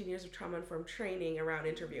have 15 years of trauma-informed training around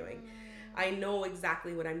interviewing. I know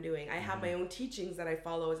exactly what I'm doing. I have my own teachings that I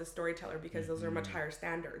follow as a storyteller because those are much higher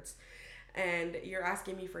standards. And you're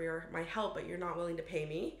asking me for my help, but you're not willing to pay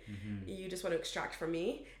me. You just want to extract from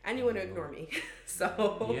me, and you want to ignore me.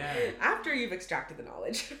 So after you've extracted the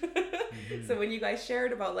knowledge. So when you guys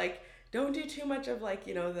shared about, like, don't do too much of, like,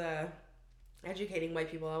 you know, the educating white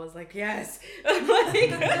people, I was like, yes.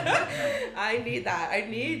 Like, I need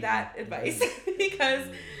that advice. Because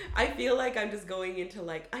I feel like I'm just going into,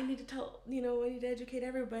 like, I need to educate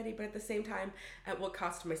everybody, but at the same time, at what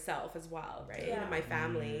cost to myself as well, right? Yeah. And my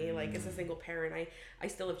family, like, as a single parent, I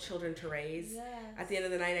still have children to raise. Yes. At the end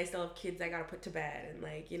of the night, I still have kids I gotta put to bed, and,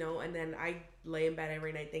 like, you know, and then I lay in bed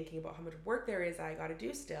every night thinking about how much work there is I gotta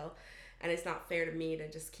do still, and it's not fair to me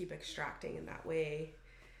to just keep extracting in that way.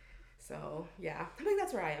 So yeah, I think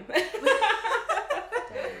that's where I am.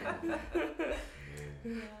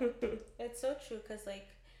 It's so true, because, like,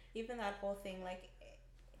 even that whole thing, like,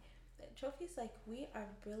 Trophy's like, we are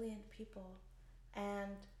brilliant people,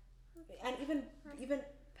 and even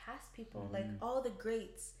past people, like all the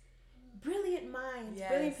greats, brilliant minds,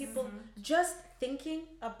 brilliant people, just thinking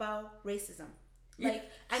about racism, like,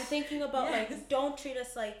 and thinking about like, don't treat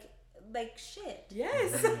us like shit.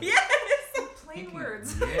 Yes. Yes. Plain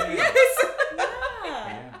words. Yes.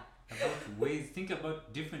 Yeah. Think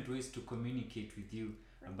about different ways to communicate with you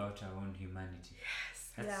about our own humanity.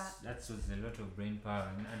 Yes. That was a lot of brain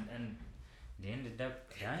power, and they ended up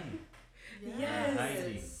dying, Yes.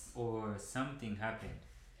 hiding, or something happened.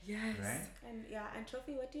 Yes. Right? And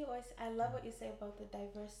Trophy, what do you always? I love what you say about the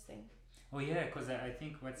diverse thing. Oh yeah, because I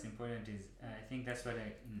think what's important is I think that's what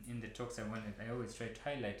in the talks I always try to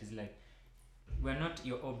highlight is, like, we're not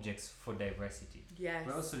your objects for diversity. Yes.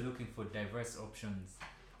 We're also looking for diverse options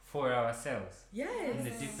for ourselves. Yes. In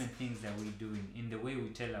the different things that we do, in the way we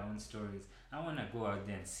tell our own stories. I want to go out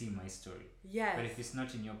there and see my story. Yes. But if it's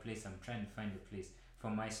not in your place, I'm trying to find a place for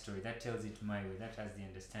my story that tells it my way, that has the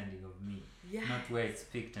understanding of me. Yes. Not where it's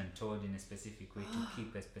picked and told in a specific way to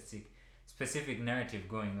keep a specific narrative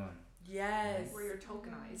going on. Yes. Where you're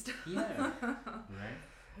tokenized. Yeah. Right?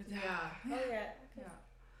 Yeah. Oh yeah.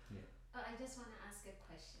 I just want to ask a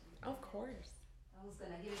question. Of course. I was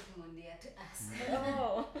gonna give it to Mondia to ask.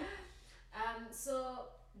 Oh.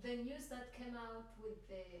 So the news that came out with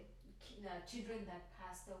the children that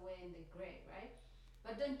passed away in the grave, right?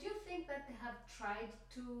 But don't you think that they have tried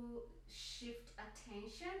to shift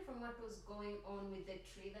attention from what was going on with the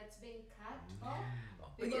tree that's being cut off?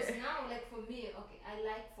 Because now, like, for me, okay, I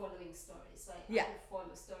like following stories, so I will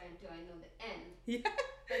follow story until I know the end. Yeah.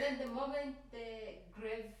 But then the moment the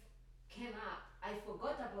grave came up, I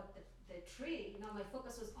forgot about the tree. Now my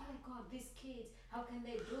focus was, oh my God, these kids, how can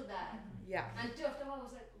they do that? Yeah. Until after I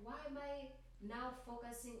was like, why am I now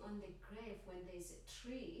focusing on the grave when there's a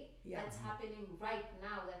tree that's happening right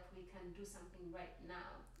now, that we can do something right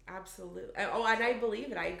now? Absolutely. Oh, and I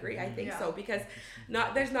believe it. I agree. I think so, because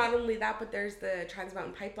there's not only that, but there's the Trans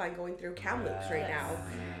Mountain Pipeline going through Kamloops right now,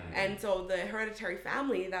 and so the hereditary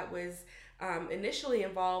family that was initially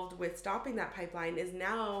involved with stopping that pipeline is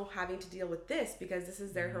now having to deal with this, because this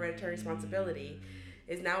is their hereditary responsibility.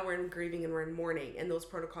 Is now we're in grieving and we're in mourning, and those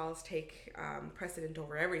protocols take precedent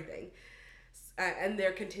over everything. and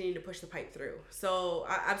they're continuing to push the pipe through. So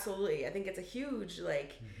absolutely, I think it's a huge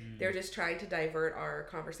they're just trying to divert our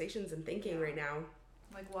conversations and thinking right now.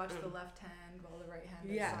 Like watch the left hand while the right hand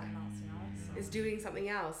Yeah. is something else, you know. So. Is doing something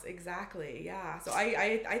else. Exactly. Yeah. So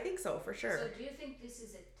I think so for sure. So do you think this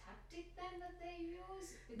is a tactic then that they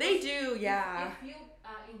use? They Because do, yeah. If you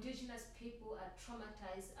indigenous people are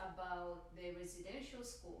traumatized about the residential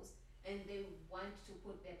schools and they want to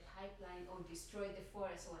put their pipeline or destroy the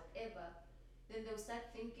forest or whatever, then they'll start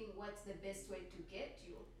thinking what's the best way to get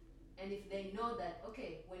you. And if they know that,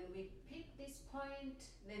 okay, when we pick this point,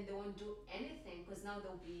 then they won't do anything because now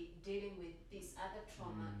they'll be dealing with this other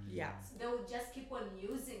trauma. Yeah. So they'll just keep on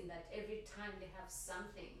using that every time they have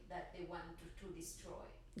something that they want to destroy.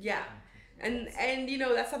 Yeah. And you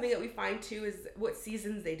know, that's something that we find too is what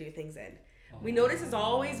seasons they do things in. We notice it's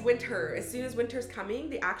always winter. As soon as winter's coming,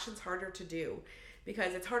 the action's harder to do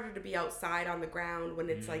because it's harder to be outside on the ground when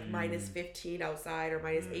it's like minus 15 outside or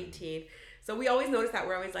minus 18. So we always notice that.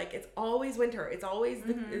 We're always like, it's always winter. It's always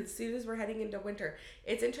as soon as we're heading into winter.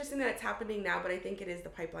 It's interesting that it's happening now, but I think it is, the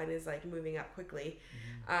pipeline is like moving up quickly.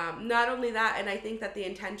 Not only that, and I think that the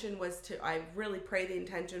intention was I really pray the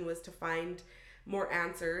intention was to find more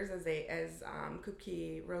answers as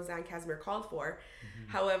Kupki Roseanne Casimir called for.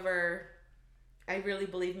 However, I really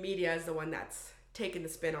believe media is the one that's taking the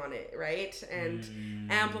spin on it, right? And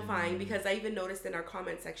amplifying, because I even noticed in our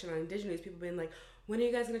comment section on Indigenous, people being like, when are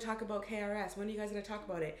you guys going to talk about KRS? When are you guys going to talk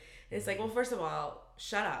about it? And it's like, well, first of all,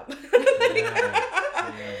 shut up. That's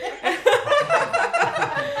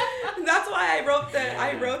why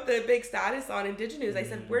I wrote the big status on Indigenous. I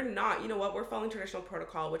said, we're not, you know what, we're following traditional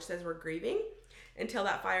protocol, which says we're grieving until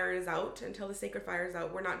that fire is out, until the sacred fire is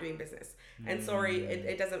out. We're not doing business. And sorry,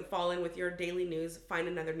 it doesn't fall in with your daily news. Find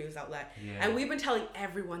another news outlet. And we've been telling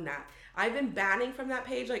everyone that. I've been banning from that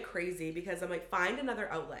page like crazy because I'm like, find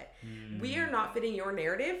another outlet. We are not fitting your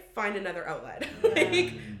narrative. Find another outlet.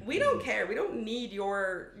 Like, we don't care. We don't need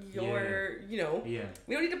your you know,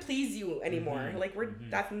 we don't need to please you anymore. Like,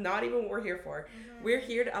 that's not even what we're here for. We're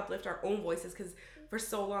here to uplift our own voices because for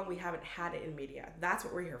so long we haven't had it in media. That's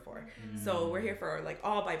what we're here for. So we're here for like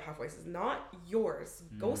all BIPOC voices, not yours.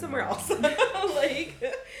 Go somewhere else. Like,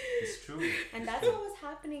 it's true. And that's what was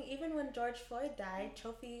happening even when George Floyd died.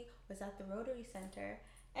 Trophy was at the Rotary Center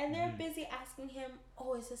and they're busy asking him,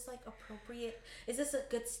 oh, is this like appropriate? Is this a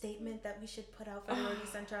good statement that we should put out for the Rotary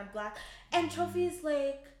Center on Black? And Trophy's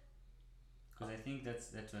like, because I think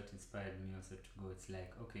that's what inspired me also to go. It's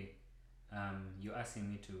like, okay, you're asking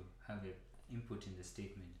me to have an input in the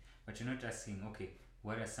statement, but you're not asking, okay,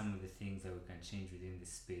 what are some of the things that we can change within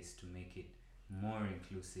this space to make it more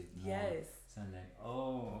inclusive? So I'm like,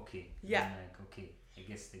 oh, okay. Yeah. I'm like, okay, I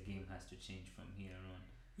guess the game has to change from here on.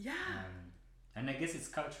 Yeah. And I guess it's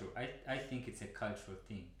cultural. I think it's a cultural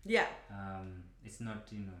thing. Yeah. It's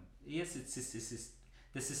not, you know, yes, it's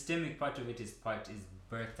the systemic part of it is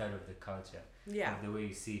birthed out of the culture. Yeah. Of the way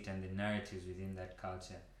you see it and the narratives within that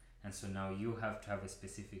culture. And so now you have to have a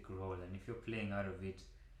specific role, and if you're playing out of it,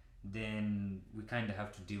 then we kind of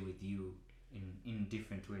have to deal with you in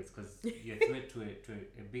different ways because you're a threat to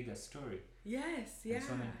a bigger story. Yes, yeah. And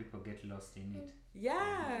so many people get lost in it. Yeah.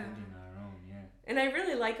 Including our own, yeah. And I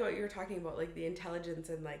really like what you were talking about, like the intelligence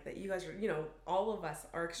and like that you guys are, you know, all of us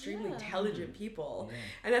are extremely intelligent people. Yeah.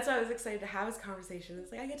 And that's why I was excited to have this conversation.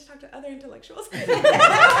 It's like I get to talk to other intellectuals. Like,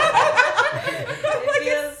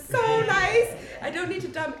 it's so nice. I don't need to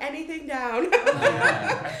dumb anything down.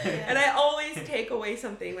 And I always take away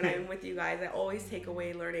something when I'm with you guys. I always take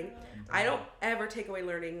away learning. I don't ever take away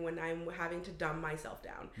learning when I'm having to dumb myself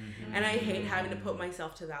down. And I hate having to put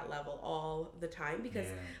myself to that level all the time because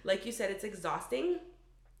like you said, it's exhausting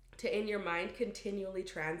to in your mind continually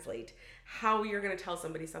translate how you're going to tell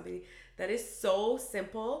somebody something that is so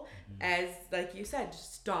simple as, like you said,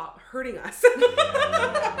 just stop hurting us.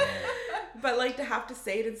 But like to have to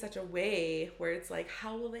say it in such a way where it's like,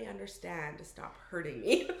 how will they understand to stop hurting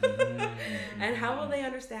me? And how will they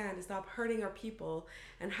understand to stop hurting our people?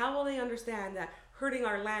 And how will they understand that hurting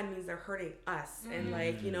our land means they're hurting us? And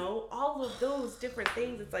like, you know, all of those different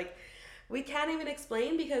things. It's like, we can't even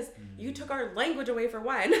explain because you took our language away for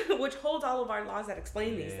one, which holds all of our laws that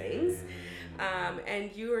explain these things.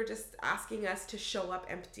 And you are just asking us to show up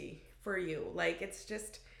empty for you. Like, it's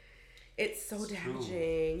just, it's so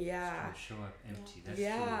damaging. True. Yeah. Show up empty. That's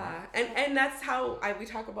yeah. true. And that's how we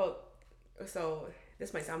talk about, so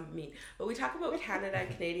this might sound mean, but we talk about Canada and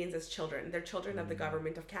Canadians as children. They're children of the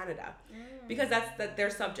government of Canada, because they're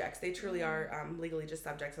subjects. They truly are legally just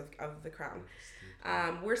subjects of the crown.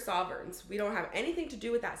 We're sovereigns. We don't have anything to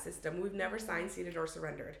do with that system. We've never signed, ceded, or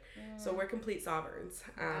surrendered. So we're complete sovereigns.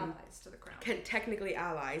 Allies to the crown. Technically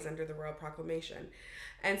allies under the Royal Proclamation.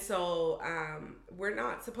 And so we're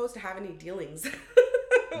not supposed to have any dealings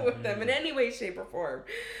with them in any way, shape, or form.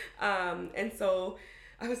 And so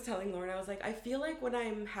I was telling Lauren, I was like, I feel like when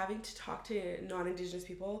I'm having to talk to non-Indigenous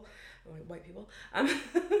people, white people, I'm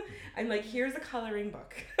like, here's a coloring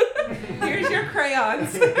book. Here's your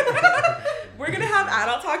crayons. We're going to have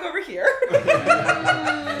adult talk over here.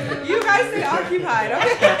 You guys stay occupied,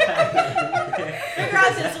 okay? Figure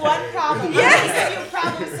out this one problem. Yes. You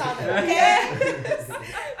problem solving, okay? Yes.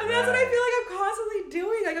 And that's what I feel like I'm constantly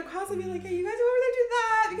doing. Like, I'm constantly being like, hey, you guys go over there, do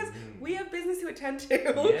that, because we have business to attend to.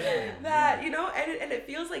 That, you know, and it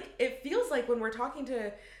feels like when we're talking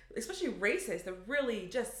to, especially racists, they're really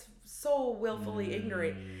just so willfully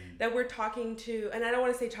ignorant, that we're talking to, and I don't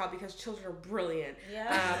want to say child because children are brilliant.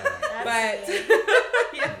 Yeah. But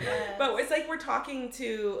but it's like we're talking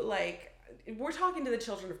to the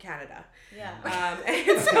children of Canada. Yeah.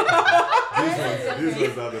 And so These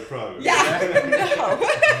ones are the problem.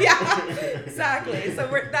 Exactly. So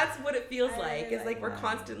that's what it feels like. really It's like we're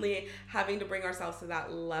constantly having to bring ourselves to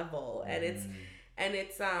that level, and it's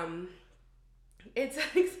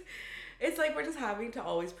like we're just having to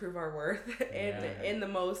always prove our worth in the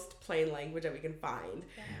most plain language that we can find,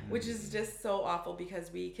 which is just so awful,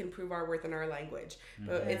 because we can prove our worth in our language,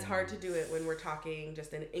 but it's hard to do it when we're talking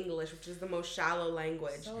just in English, which is the most shallow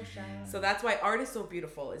language. So shallow. So that's why art is so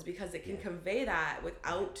beautiful, is because it can convey that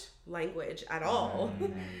without language at all.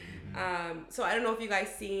 So I don't know if you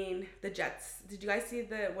guys seen the Jets. Did you guys see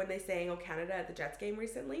when they sang "Oh Canada" at the Jets game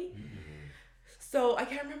recently? So I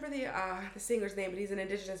can't remember the singer's name, but he's an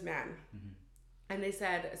Indigenous man. And they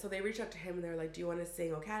said, so they reached out to him and they're like, do you want to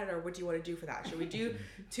sing "Oh Canada," or what do you want to do for that? Should we do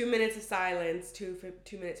 2 minutes of silence, 2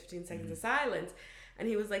 minutes, 15 seconds of silence? And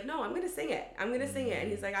he was like, no, I'm going to sing it. I'm going to sing it.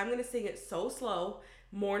 And he's like, I'm going to sing it so slow,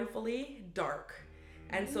 mournfully, dark.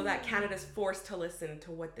 And so that Canada's forced to listen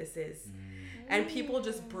to what this is. And people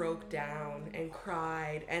just broke down and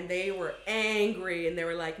cried, and they were angry, and they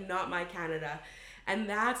were like, not my Canada. And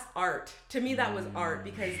that's art. To me, that was art,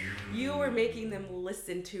 because you were making them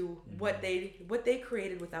listen to what they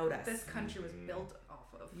created without us. This country was built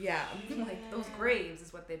off of. Yeah. Like, those graves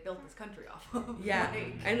is what they built this country off of. Yeah.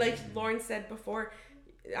 Like, And like Lauren said before,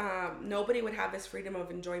 nobody would have this freedom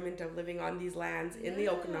of enjoyment of living on these lands in the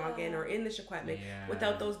Okanagan or in the Secwepemc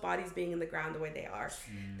without those bodies being in the ground the way they are.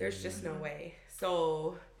 There's just no way.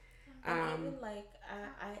 So, and even like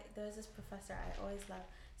there was this professor I always loved,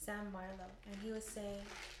 Sam Marlowe, and he was saying,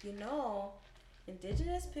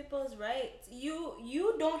 Indigenous people's rights.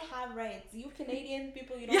 You don't have rights. You Canadian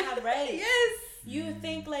people, you don't have rights. Yes. You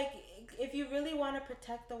think like if you really want to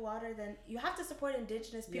protect the water, then you have to support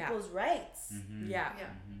Indigenous people's rights. Yeah.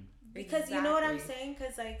 Because you know what I'm saying?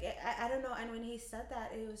 Because like I don't know. And when he said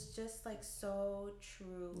that, it was just like so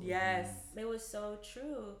true. Yes. It was so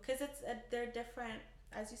true. Because they're different,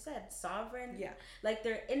 as you said, sovereign. Yeah. Like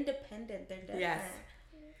they're independent. They're different. Yes.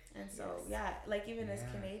 And so like even as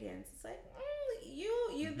Canadians, it's like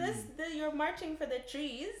you're marching for the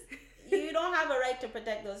trees. You don't have a right to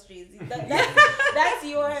protect those trees. That's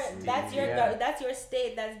your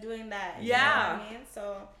state that's doing that. You know what I mean?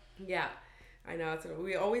 So yeah. I know.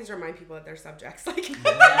 We always remind people that they're subjects. Like,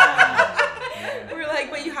 we're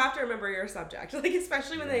like, but you have to remember you're a subject. Like,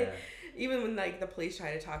 especially when even when like the police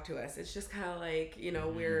try to talk to us, it's just kind of like,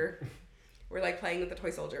 we're like playing with the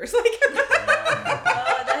toy soldiers. Like,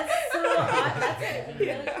 oh, that's so odd. That's a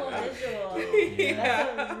really cool visual.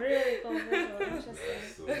 Yeah. That's a really cool visual. Interesting.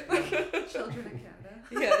 children in Canada.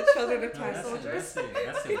 Yeah, the children of toy soldiers.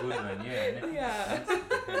 That's a good one, Yeah.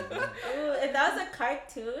 Ooh, if that was a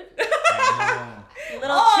cartoon, I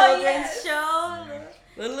little children's show.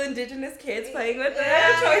 Little Indigenous kids playing with the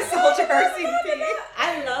toy soldier RCP.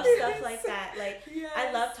 I love stuff like that. Like,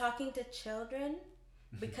 I love talking to children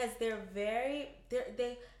because they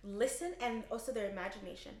listen, and also their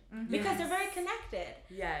imagination, because they're very connected.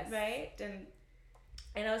 Yes. Right?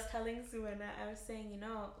 And I was telling Suena, I was saying,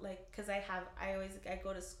 like, because I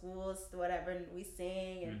go to schools, whatever, and we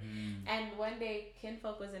sing, and one day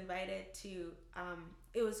Kinfolk was invited to,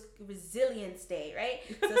 it was Resilience Day, right?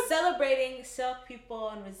 So celebrating Silk people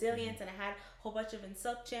and resilience, and I had a whole bunch of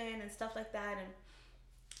Insulchin and stuff like that, and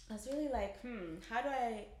I was really like, how do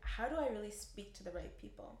I really speak to the right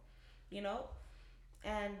people,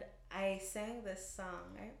 And I sang this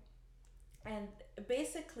song, right? And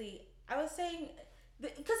basically, I was saying,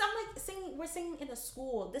 because I'm like singing. We're singing in a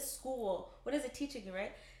school. This school, what is it teaching you,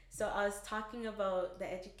 right? So I was talking about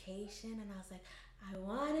the education, and I was like, I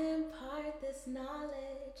want to impart this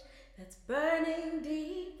knowledge that's burning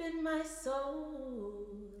deep in my soul.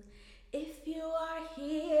 If you are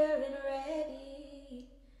here and ready,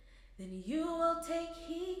 then you will take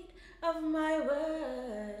heed of my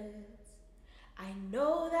words. I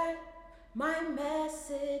know that my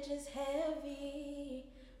message is heavy,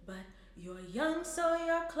 but you're young, so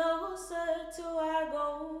you're closer to our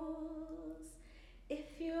goals.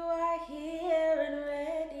 If you are here and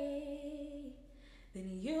ready,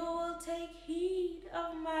 then you will take heed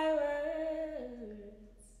of my words.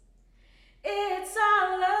 It's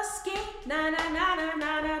all a scheme, na na na na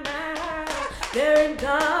na na na. They're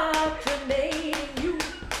indoctrinating you,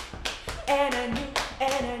 and I knew,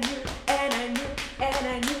 and I knew, and I knew, and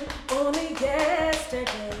I knew only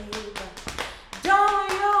yesterday. But don't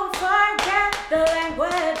you forget the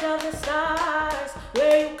language of the stars.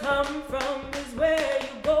 Where you come from is where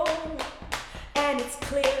you go, and it's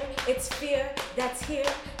clear, it's fear that's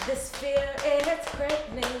here. This fear, it's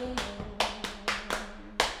crippling.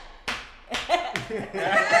 That's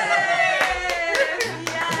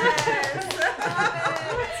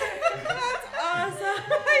awesome.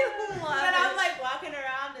 I love And it. I'm like walking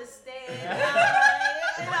around the stage. And I'm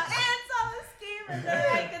like, it's all a scheme. And then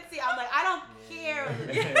I can see, I'm like, I don't care.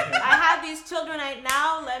 I have these children right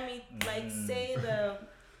now. Let me like say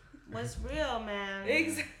what's real, man.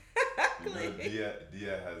 Exactly.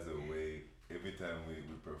 Dia has a way. Every time we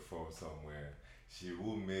perform somewhere, she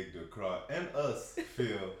will make the crowd and us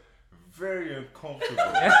feel very uncomfortable,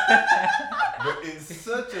 but in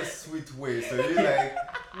such a sweet way. So you're like,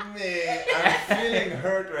 man, I'm feeling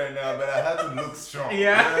hurt right now, but I have to look strong.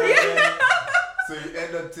 Yeah. You know what I mean? So you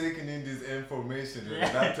end up taking in this information,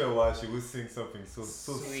 and after a while, she will sing something so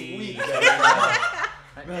sweet.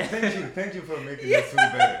 That man, thank you for making this feel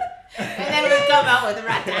better. And then we come out with a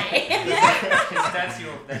rat eye. She starts you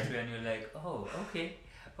off that way, and you're like, oh, okay.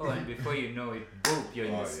 Oh, and before you know it, boom, you're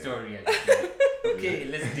in the story. And like, okay,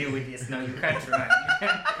 let's deal with this now. You can't run.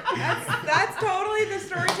 That's totally the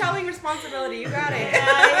storytelling responsibility. You got it.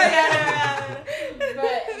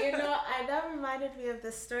 But you know, that reminded me of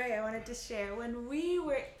the story I wanted to share. When we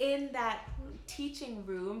were in that teaching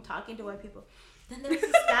room talking to white people, then there was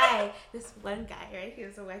this guy, this one guy, right? He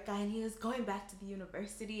was a white guy, and he was going back to the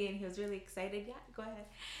university, and he was really excited. Yeah, go ahead.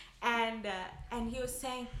 And he was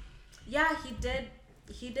saying, yeah, he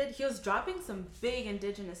was dropping some big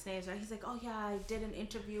indigenous names, right? He's like, oh yeah, I did an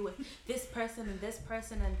interview with this person,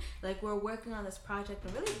 and like we're working on this project,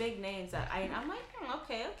 and really big names that I'm like,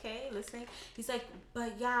 okay, listening. He's like,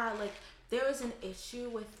 but yeah, like there was an issue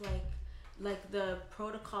with like the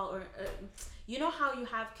protocol, or you know how you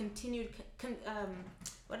have continued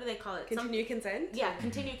what do they call it? Continued consent? Yeah,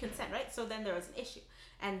 continued consent, right? So then there was an issue,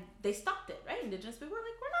 and they stopped it, right? Indigenous people were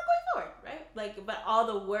like, we're not going forward, right? Like, but all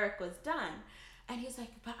the work was done. And he's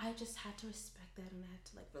like, but I just had to respect that, and I had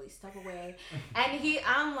to like really step away. And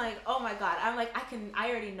I'm like, oh my God, I'm like, I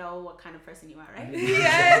already know what kind of person you are, right?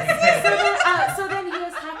 Yes. So then he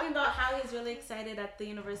was talking about how he's really excited at the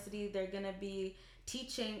university. They're gonna be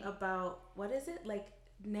teaching about, what is it, like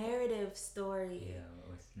narrative story? Yeah,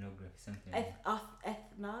 or ethnography, something.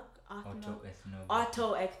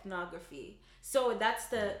 Autoethnography. So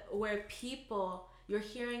that's where you're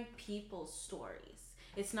hearing people's stories.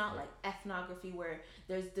 It's not like ethnography where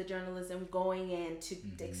there's the journalism going in to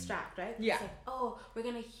extract, right? Yeah. It's like, oh, we're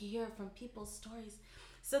going to hear from people's stories.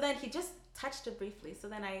 So then he just touched it briefly. So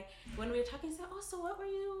then when we were talking, he said, oh, so what are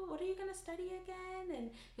you going to study again?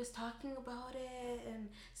 And he was talking about it and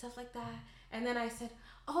stuff like that. And then I said,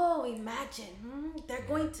 oh, imagine, they're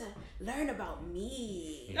going to learn about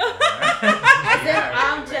me. Yeah. As if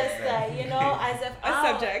I'm just, as if A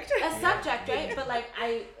subject, right? But like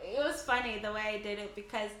it was funny the way I did it,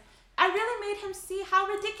 because I really made him see how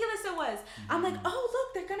ridiculous it was. I'm like, oh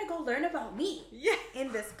look, they're gonna go learn about me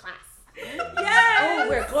in this class. Yes. Oh,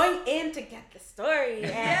 we're going in to get the story.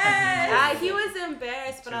 And he was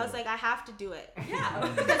embarrassed, but I was like, I have to do it. Yeah.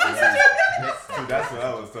 So that's what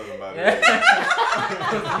I was talking about.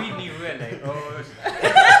 Because we knew, we were like, oh,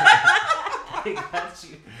 I got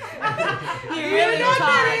you. You're not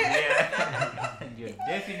ready. Yeah. You're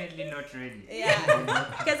definitely not ready. Yeah.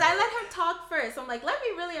 Because I let him talk first. I'm like, let me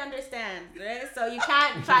really understand. Right? So you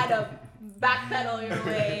can't try to backpedal your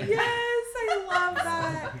way. Yes, I love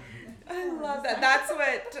that. I love that. That's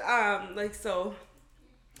what, so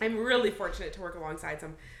I'm really fortunate to work alongside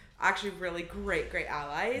some actually really great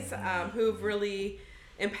allies who've really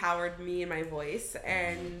empowered me and my voice,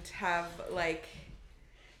 and have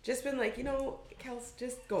just been like, Kels,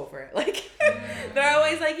 just go for it. Like, they're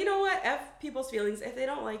always like, you know what, F people's feelings. If they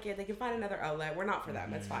don't like it, they can find another outlet. We're not for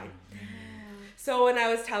them. It's fine. So when I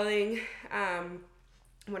was telling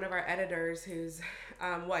one of our editors who's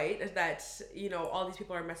white that, all these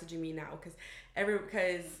people are messaging me now because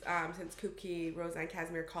since Kupke, Roseanne,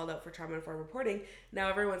 Casimir called out for trauma-informed reporting, now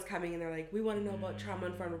everyone's coming and they're like, we want to know about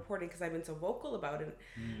trauma-informed reporting because I've been so vocal about it,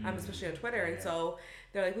 especially on Twitter. And so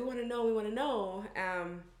they're like, we want to know.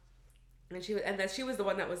 And she was the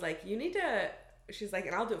one that was like, you need to, she's like,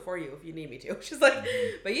 and I'll do it for you if you need me to. She's like,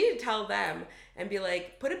 but you need to tell them and be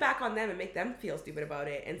like, put it back on them and make them feel stupid about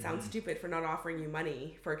it and sound stupid for not offering you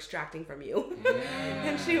money for extracting from you.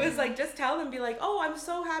 And she was like, just tell them, be like, oh, I'm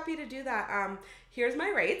so happy to do that. Here's my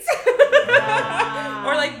rates.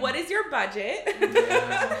 Or like, what is your budget?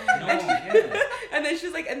 And then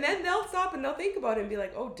she's like, and then they'll stop and they'll think about it and be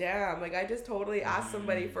like, oh, damn, like I just totally asked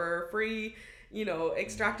somebody for free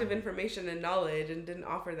extractive information and knowledge and didn't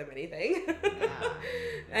offer them anything.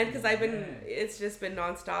 And because it's just been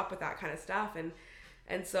nonstop with that kind of stuff.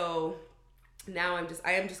 And so now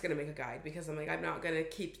I am just going to make a guide because I'm like, I'm not going to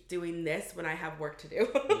keep doing this when I have work to do.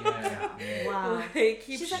 Wow. Like,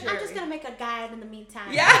 she's like, I'm just going to make a guide in the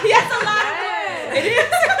meantime. Yeah, it's a lot of work. It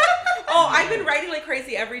is. Oh, I've been writing like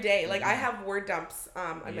crazy every day. Like I have word dumps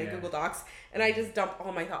on my Google Docs, and I just dump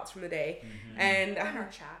all my thoughts from the day, and in our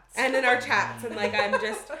chats, and like I'm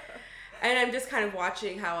just kind of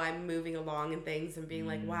watching how I'm moving along and things, and being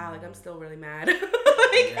like, wow, like I'm still really mad. And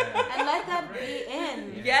let that be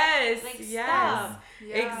in. Yes, like, yes, stop.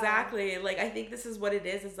 Exactly. Like I think this is what it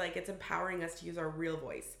is like it's empowering us to use our real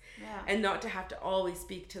voice. And not to have to always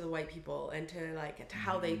speak to the white people and to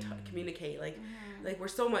how they communicate. Like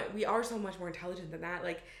we are so much more intelligent than that.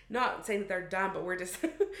 Like not saying that they're dumb, but we're just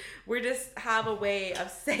have a way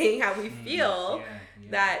of saying how we feel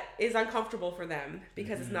that is uncomfortable for them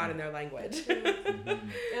because it's not in their language. It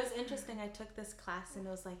was interesting. I took this class and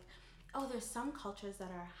it was like, oh, there's some cultures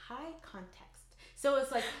that are high context. So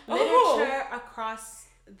it's like literature across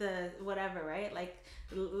the whatever, right? Like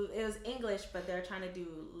it was English, but they're trying to do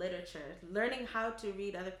literature, learning how to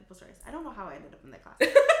read other people's stories. I don't know how I ended up in that class.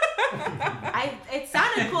 It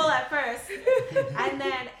sounded cool at first, and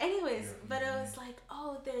then anyways, but it was like,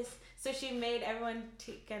 so she made everyone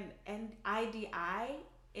take an IDI,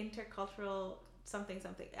 intercultural something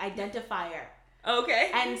identifier.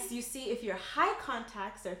 Okay. And you see if you're high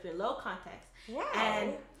context or if you're low context. Wow.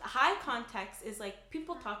 And high context is like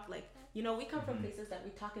people talk like, we come from places that we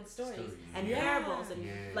talk in stories and parables and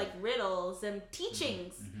like riddles and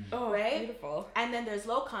teachings, right? Beautiful. And then there's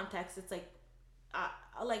low context. It's like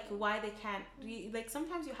why they can't. Like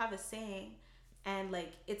sometimes you have a saying, and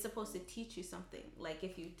like it's supposed to teach you something. Like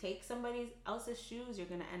if you take somebody else's shoes, you're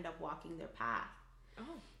gonna end up walking their path.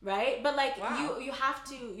 Oh. Right? But like you have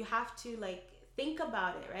to like think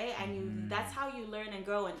about it, right? And that's how you learn and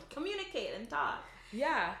grow and communicate and talk.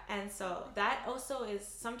 Yeah. And so that also is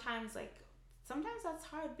sometimes that's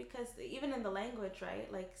hard because even in the language, right?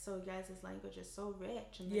 Like, so you guys' language is so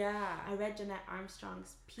rich. And I read Jeanette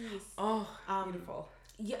Armstrong's piece. Oh, beautiful.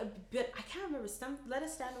 Yeah, but I can't remember Let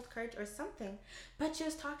Us Stand with Courage or something. But she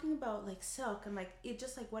was talking about like silk and like it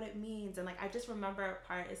just like what it means. And like I just remember a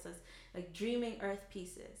part, it says like dreaming earth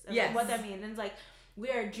pieces. And like, what that means. And it's like we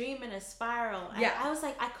are a dream in a spiral. And I was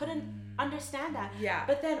like, I couldn't understand that. Yeah.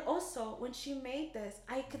 But then also when she made this,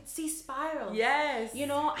 I could see spirals. Yes.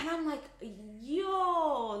 And I'm like,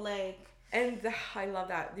 and I love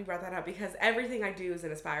that you brought that up because everything I do is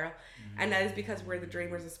in a spiral, and that is because we're the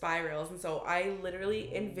dreamers of spirals, and so I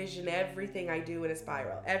literally envision everything I do in a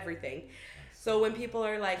spiral, everything. So when people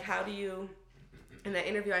are like, how do you, in that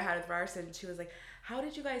interview I had with Ryerson, she was like, how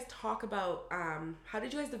did you guys talk about, how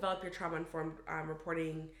did you guys develop your trauma-informed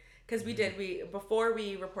reporting? Because before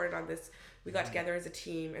we reported on this, we got together as a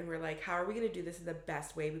team and we're like, how are we going to do this in the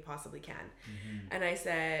best way we possibly can? And I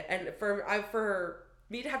said, and for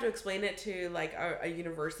me to have to explain it to like a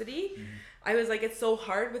university, I was like, it's so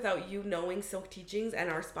hard without you knowing silk teachings and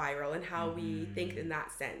our spiral and how we think in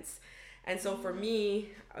that sense. And so for me,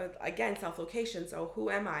 again, self-location. So who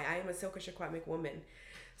am I? I am a Silka-Shekwetmik woman.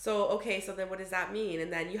 So then what does that mean?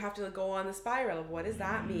 And then you have to go on the spiral of what does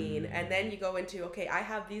that mean? And then you go into, I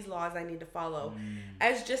have these laws I need to follow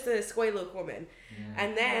as just a Squaluk woman.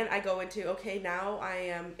 And then I go into, now I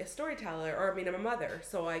am a storyteller, I'm a mother.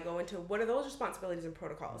 So I go into, what are those responsibilities and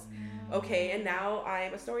protocols? And now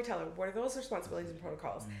I'm a storyteller. What are those responsibilities and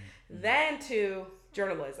protocols? Then to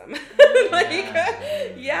journalism.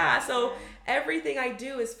 So everything I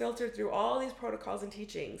do is filtered through all these protocols and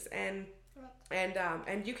teachings. And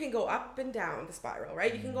you can go up and down the spiral,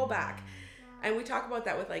 right? You can go back. And we talk about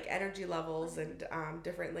that with like energy levels and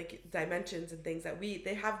different like dimensions and things that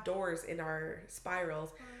they have doors in our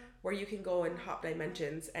spirals where you can go and hop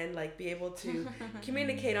dimensions and like be able to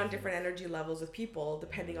communicate on different energy levels with people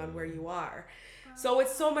depending on where you are. So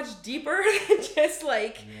it's so much deeper than just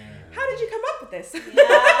like, how did you come up with this? And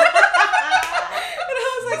I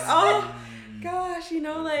was like, oh gosh, you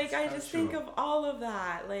know, like I just think of all of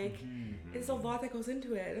that. Like it's a lot that goes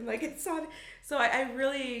into it. And like it's not, so I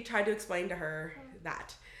really tried to explain to her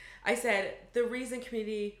that. I said, the reason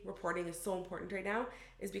community reporting is so important right now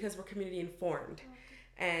is because we're community informed.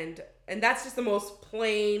 And that's just the most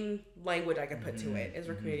plain language I could put to it, is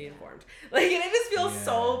we're community informed. Like, and it just feels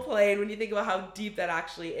so plain when you think about how deep that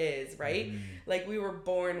actually is, right? Like, we were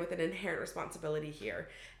born with an inherent responsibility here.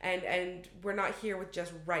 And we're not here with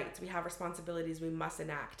just rights. We have responsibilities we must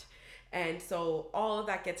enact. And so all of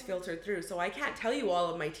that gets filtered through. So I can't tell you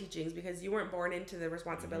all of my teachings because you weren't born into the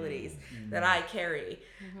responsibilities that I carry.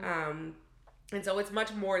 And so it's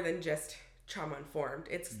much more than just trauma informed.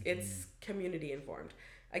 It's community informed.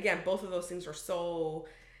 Again, both of those things are so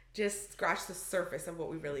just scratch the surface of what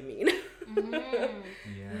we really mean.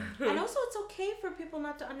 And also it's okay for people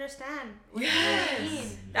not to understand what you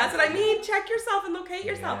mean. That's what I mean. Check yourself and locate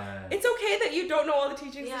yourself. It's okay that you don't know all the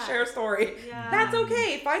teachings to share a story. That's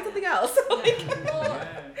okay. Find something else. Well,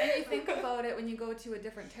 and you think about it when you go to a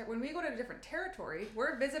different when we go to a different territory,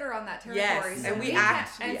 we're a visitor on that territory. Yes, so and we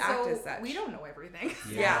act as such. We don't know everything.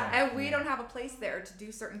 Yeah. And we don't have a place there to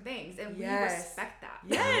do certain things, and we respect that.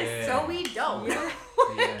 Yes. So we don't.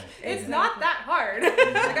 It's not that hard.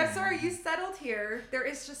 Like, I'm sorry, you settled here. There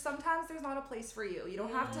is just sometimes there's not a place for you. You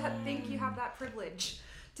don't have to think you have that privilege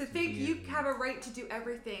to think you have a right to do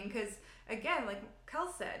everything. Because again, like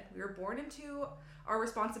Kel said, we were born into our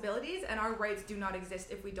responsibilities, and our rights do not exist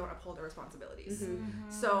if we don't uphold our responsibilities.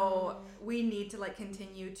 So we need to like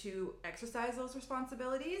continue to exercise those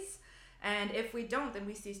responsibilities. And if we don't, then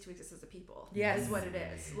we cease to exist as a people. Is what it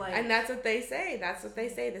is. Like, and that's what they say.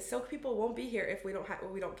 The Silk people won't be here if we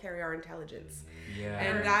don't carry our intelligence.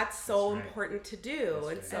 And that's so important to do.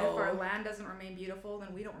 And so, and if our land doesn't remain beautiful,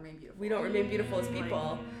 then we don't remain beautiful. We don't remain beautiful as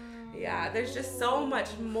people. There's just so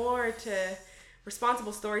much more to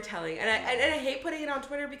responsible storytelling. And I hate putting it on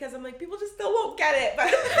Twitter because I'm like, people just still won't get it.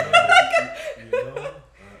 But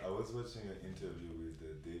I was watching an interview with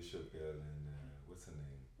Dave Chappelle and what's her name?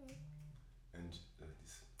 And this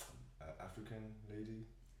African lady,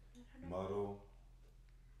 model.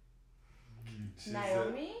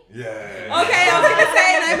 Naomi? Yeah. Okay, I was gonna say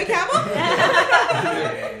Naomi Campbell.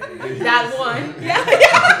 That one.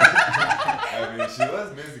 I mean, she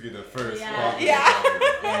was basically the first.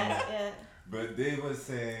 But they were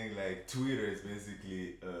saying like Twitter is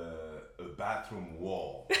basically a bathroom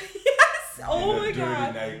wall. Oh my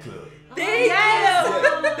God. Dirty nightclub.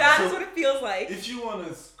 That's So what it feels like. If you want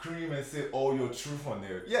to scream and say all your truth on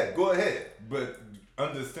there, go ahead. But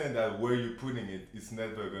understand that where you're putting it, it's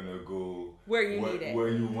never gonna go where you need it, where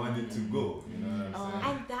you want it to go. You know what I'm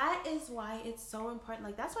saying? And that is why it's so important.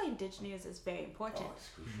 Like that's why Indigenous is very important.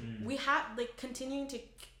 We have like continuing to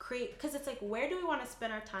create, because it's like, where do we want to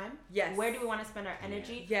spend our time? Where do we want to spend our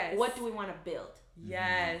energy? What do we want to build?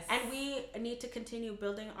 And we need to continue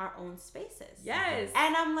building our own spaces.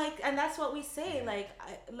 And I'm like, and that's what we say.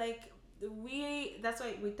 That's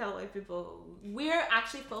why we tell white people, we're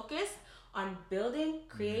actually focused on building,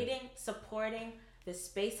 creating, supporting the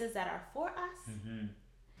spaces that are for us.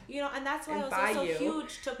 You know, and that's why it was also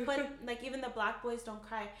huge to put, like, even the Black Boys Don't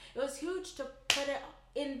Cry. It was huge to put it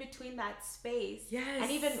in between that space. And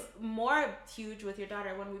even more huge with your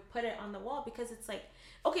daughter when we put it on the wall, because it's like,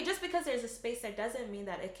 okay, just because there's a space there doesn't mean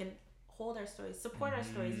that it can hold our stories, support our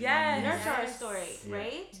stories, nurture our story,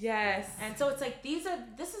 right? And so it's like,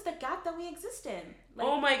 this is the gap that we exist in. Like,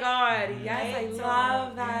 oh my God, I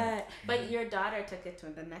love that. But your daughter took it to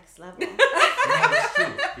the next level.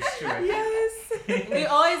 It's true. We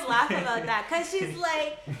always laugh about that because she's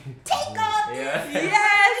like, take off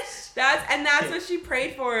this. That's what she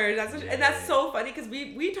prayed for. And that's so funny because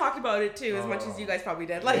we talked about it too, as much as you guys probably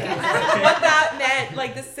did. Like what that meant,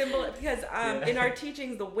 like the symbol, because in our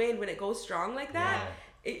teachings, the wind, when it goes strong like that,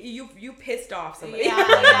 you pissed off somebody.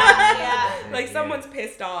 Like someone's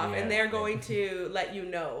pissed off and they're going to let you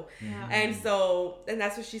know. And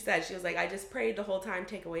that's what she said. She was like, I just prayed the whole time,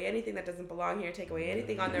 take away anything that doesn't belong here, take away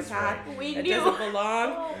anything on their path that doesn't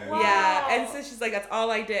belong. And so she's like, that's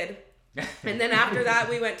all I did. And then after that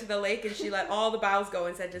we went to the lake and she let all the boughs go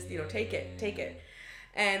and said, just take it.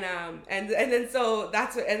 And then so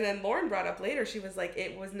that's what, and then Lauren brought up later, she was like,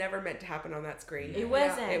 it was never meant to happen on that screen. It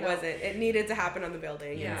wasn't. It needed to happen on the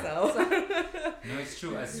building. And so no, it's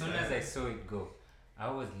true. As soon as I saw it go, I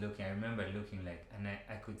was looking. I remember looking like, and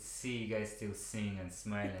I could see you guys still sing and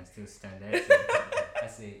smile and still stand there. I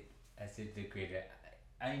said the creator.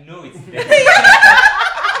 I know it's there.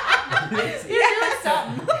 You're doing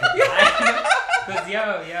something. Because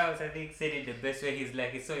Yao, I think, said it the best way. He's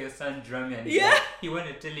like, he saw your son drumming and he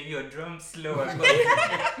wanted to tell him your drum slower. He's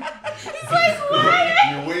like, what?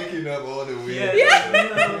 You're waking up all the way.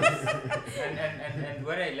 And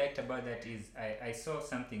what I liked about that is I saw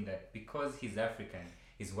something that because he's African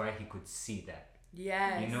is why he could see that.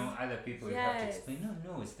 Yes. You know, other people you have to explain,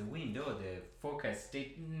 no, it's the wind or the forecast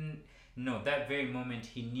state. No, that very moment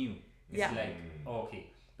he knew. It's like, okay.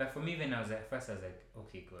 But for me, when I was at first, I was like,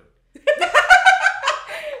 okay, good.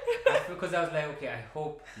 Because I was like, okay, I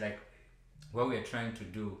hope like what we're trying to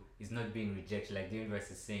do is not being rejected. Like the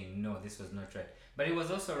universe is saying, no, this was not right. But it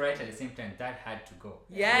was also right at the same time. That had to go.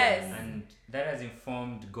 Yes. And that has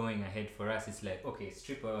informed going ahead for us. It's like, okay,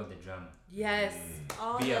 strip out the drama. Yes.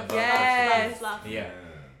 All Be the about Yes. fluff. Yeah.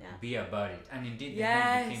 Yeah. Be about it. And indeed, the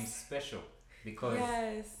Yes. night became special because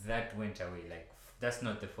Yes. that went away. Like, that's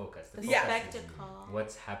not the focus. The The focus is spectacle.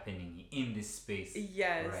 what's happening in this space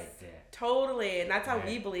Yes. right there. Totally, and that's how Right.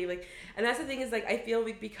 we believe. Like, and that's the thing is like I feel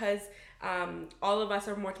like because all of us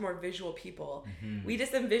are much more visual people. We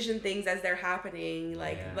just envision things as they're happening,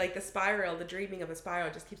 like the spiral, the dreaming of a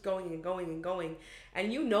spiral just keeps going and going and going,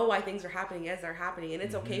 and you know why things are happening as they're happening, and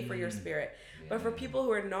it's okay for your spirit. But for people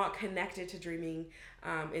who are not connected to dreaming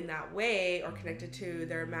in that way or connected to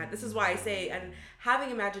their this is why I say, and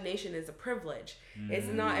having imagination is a privilege. It's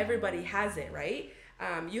not everybody has it, right?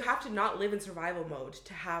 You have to not live in survival mode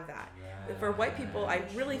to have that. But for white people, I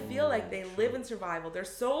really feel like they live in survival. They're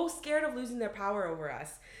so scared of losing their power over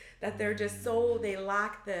us that they're just they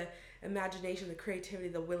lack the imagination, the creativity,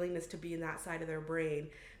 the willingness to be in that side of their brain,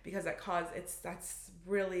 because that's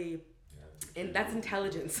really, and that's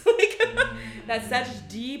intelligence. That's such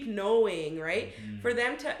deep knowing, right? For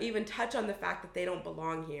them to even touch on the fact that they don't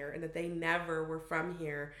belong here and that they never were from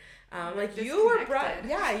here. Like you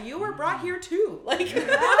were brought here too. Like,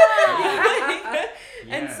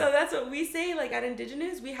 and so that's what we say. Like at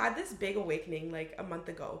Indigenous, we had this big awakening like a month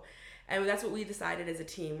ago, and that's what we decided as a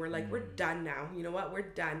team. We're like, we're done now. You know what?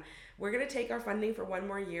 We're done. We're gonna take our funding for one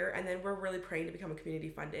more year, and then we're really praying to become a community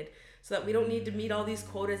funded, so that we don't need to meet all these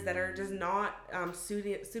quotas that are just not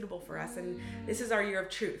suitable for us. And this is our year of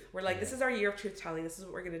truth. We're like, this is our year of truth telling. This is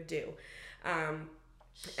what we're gonna do.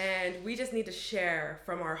 And we just need to share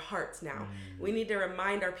from our hearts now. We need to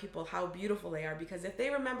remind our people how beautiful they are, because if they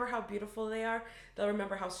remember how beautiful they are, they'll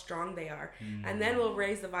remember how strong they are. And then we'll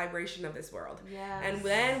raise the vibration of this world. Yes. And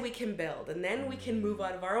then we can build. And then we can move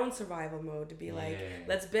out of our own survival mode to be like,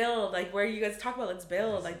 let's build. Like where you guys talk about, let's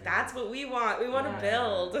build. Like that's what we want. We want to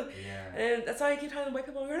build. And that's why I keep telling the white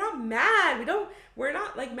people, we're not mad. We're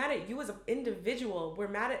not like mad at you as an individual. We're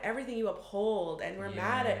mad at everything you uphold. And we're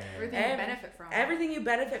mad at everything you benefit from. Everything you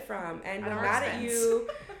benefit from. And we're our mad at expense. you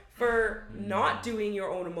for not doing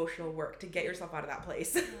your own emotional work to get yourself out of that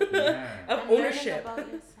place of And learning ownership. about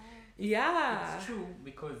yourself. Yeah. It's true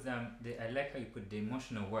because I like how you put the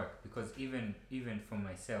emotional work, because even for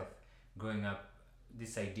myself growing up,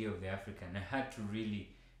 this idea of the African, I had to really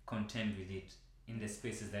contend with it in the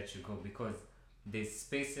spaces that you go, because there's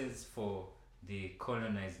spaces for the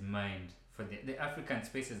colonized mind. For the African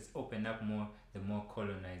spaces open up more the more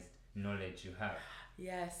colonized knowledge you have.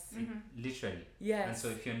 Yes. Literally. Yes. And so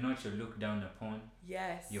if you're not, you're looked down upon.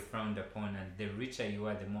 Yes. You're frowned upon, and the richer you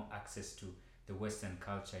are, the more access to the Western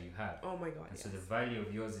culture you have. Oh my God. And Yes. so the value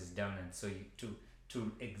of yours is down, and so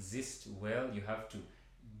to exist well, you have to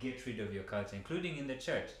get rid of your culture, including in the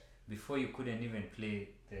church. Before you couldn't even play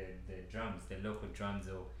the drums, the local drums,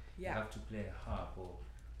 or you have to play a harp or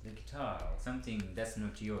the guitar or something that's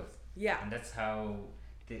not yours. Yeah. And that's how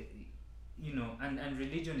and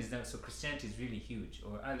religion is that. So Christianity is really huge,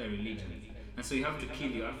 or other religions, and so you have to kill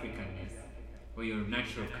your Africanness or your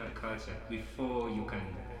natural culture before you can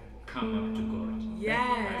come up to God.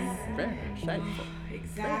 Yes. Very insightful.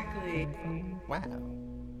 Exactly. Wow.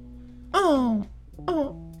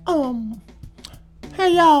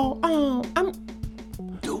 Hey y'all, I'm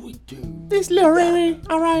this little Riri,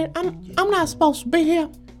 alright, I'm not supposed to be here.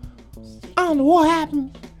 I don't know what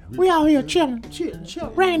happened. We out here chilling.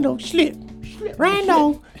 Rando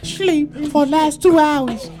sleep for the last 2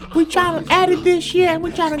 hours. We trying to edit this shit and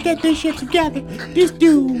we trying to get this shit together. This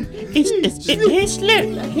dude, he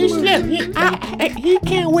slipped. He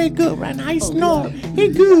can't wake up right now. He snoring. He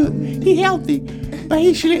good. He healthy. But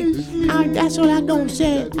he slipped. That's what I'm gonna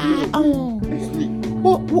say.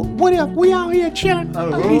 What if we out here chilling?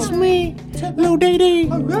 It's me, Lil DD.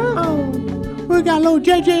 We got little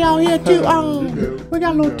JJ out here too. We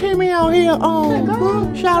got little Timmy out here.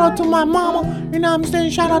 Shout out to my mama. You know what I'm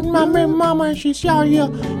saying? Shout out to my baby mama, and she's out here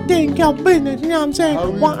taking care of business. You know what I'm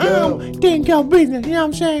saying? While I'm taking care of business. You know what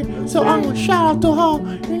I'm saying? So shout out to her.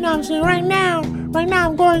 You know what I'm saying? Right now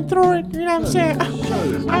I'm going through it. You know what I'm saying?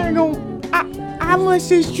 I ain't gonna. I'm gonna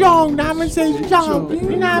say strong. I'm gonna say strong.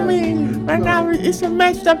 You know what I mean? Right now it's a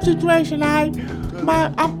messed up situation.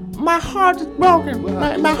 My heart is broken.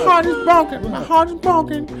 My heart is broken. My heart is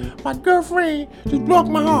broken. My girlfriend just broke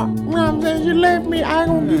my heart. You know what I'm saying? She left me. I ain't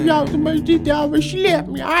gonna give y'all too much detail, but she left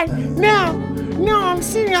me. Alright? Now I'm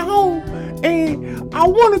sitting at home and I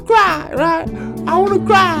wanna cry, right? I wanna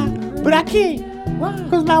cry, but I can't.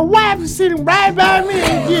 Cause my wife is sitting right by me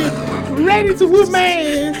and just ready to whip my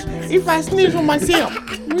ass if I snitch on myself.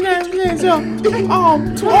 You know what I'm saying? So,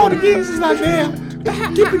 to all the gangsters out there,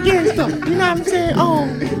 keep it gangster. You know what I'm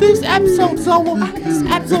saying? This episode's over.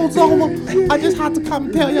 I just had to come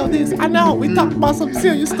and tell y'all this. I know we talked about some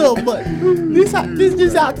serious stuff, but this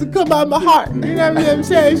just had to come out of my heart. You know what I'm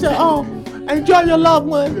saying? So, enjoy your loved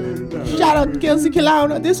one. Shout out to Kelsie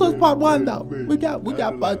Kilawna. This was part 1 though. We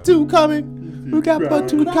got part 2 coming. We got part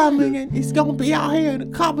 2 coming, and it's gonna be out here in a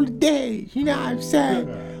couple of days. You know what I'm saying?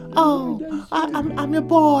 I'm your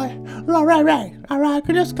boy, Lil Ray Ray. Alright,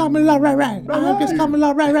 just call me Lil Ray Ray. Just call me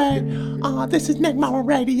Lil Ray Ray. This is Nick Mama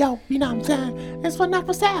Radio. You know what I'm saying? It's for not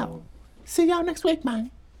for sale. See y'all next week,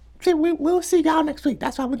 man. We'll see y'all next week.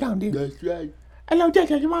 That's what we're gonna do. That's right. Hello,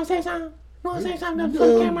 JJ. You wanna say something? You wanna say something to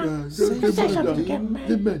the camera? Say something to the camera, man.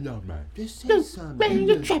 The man, no, man. Just say Dude, something. man,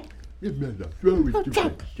 you tripping. The man, no. Very You're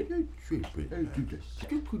stupid. tripping.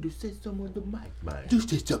 You could have said something on the mic, man. Just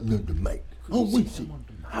say something on the mic. I want you to say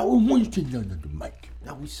nothing on the mic.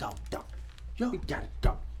 Now we solved up. We got it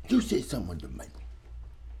done. You say something on the mic.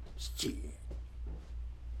 Shit.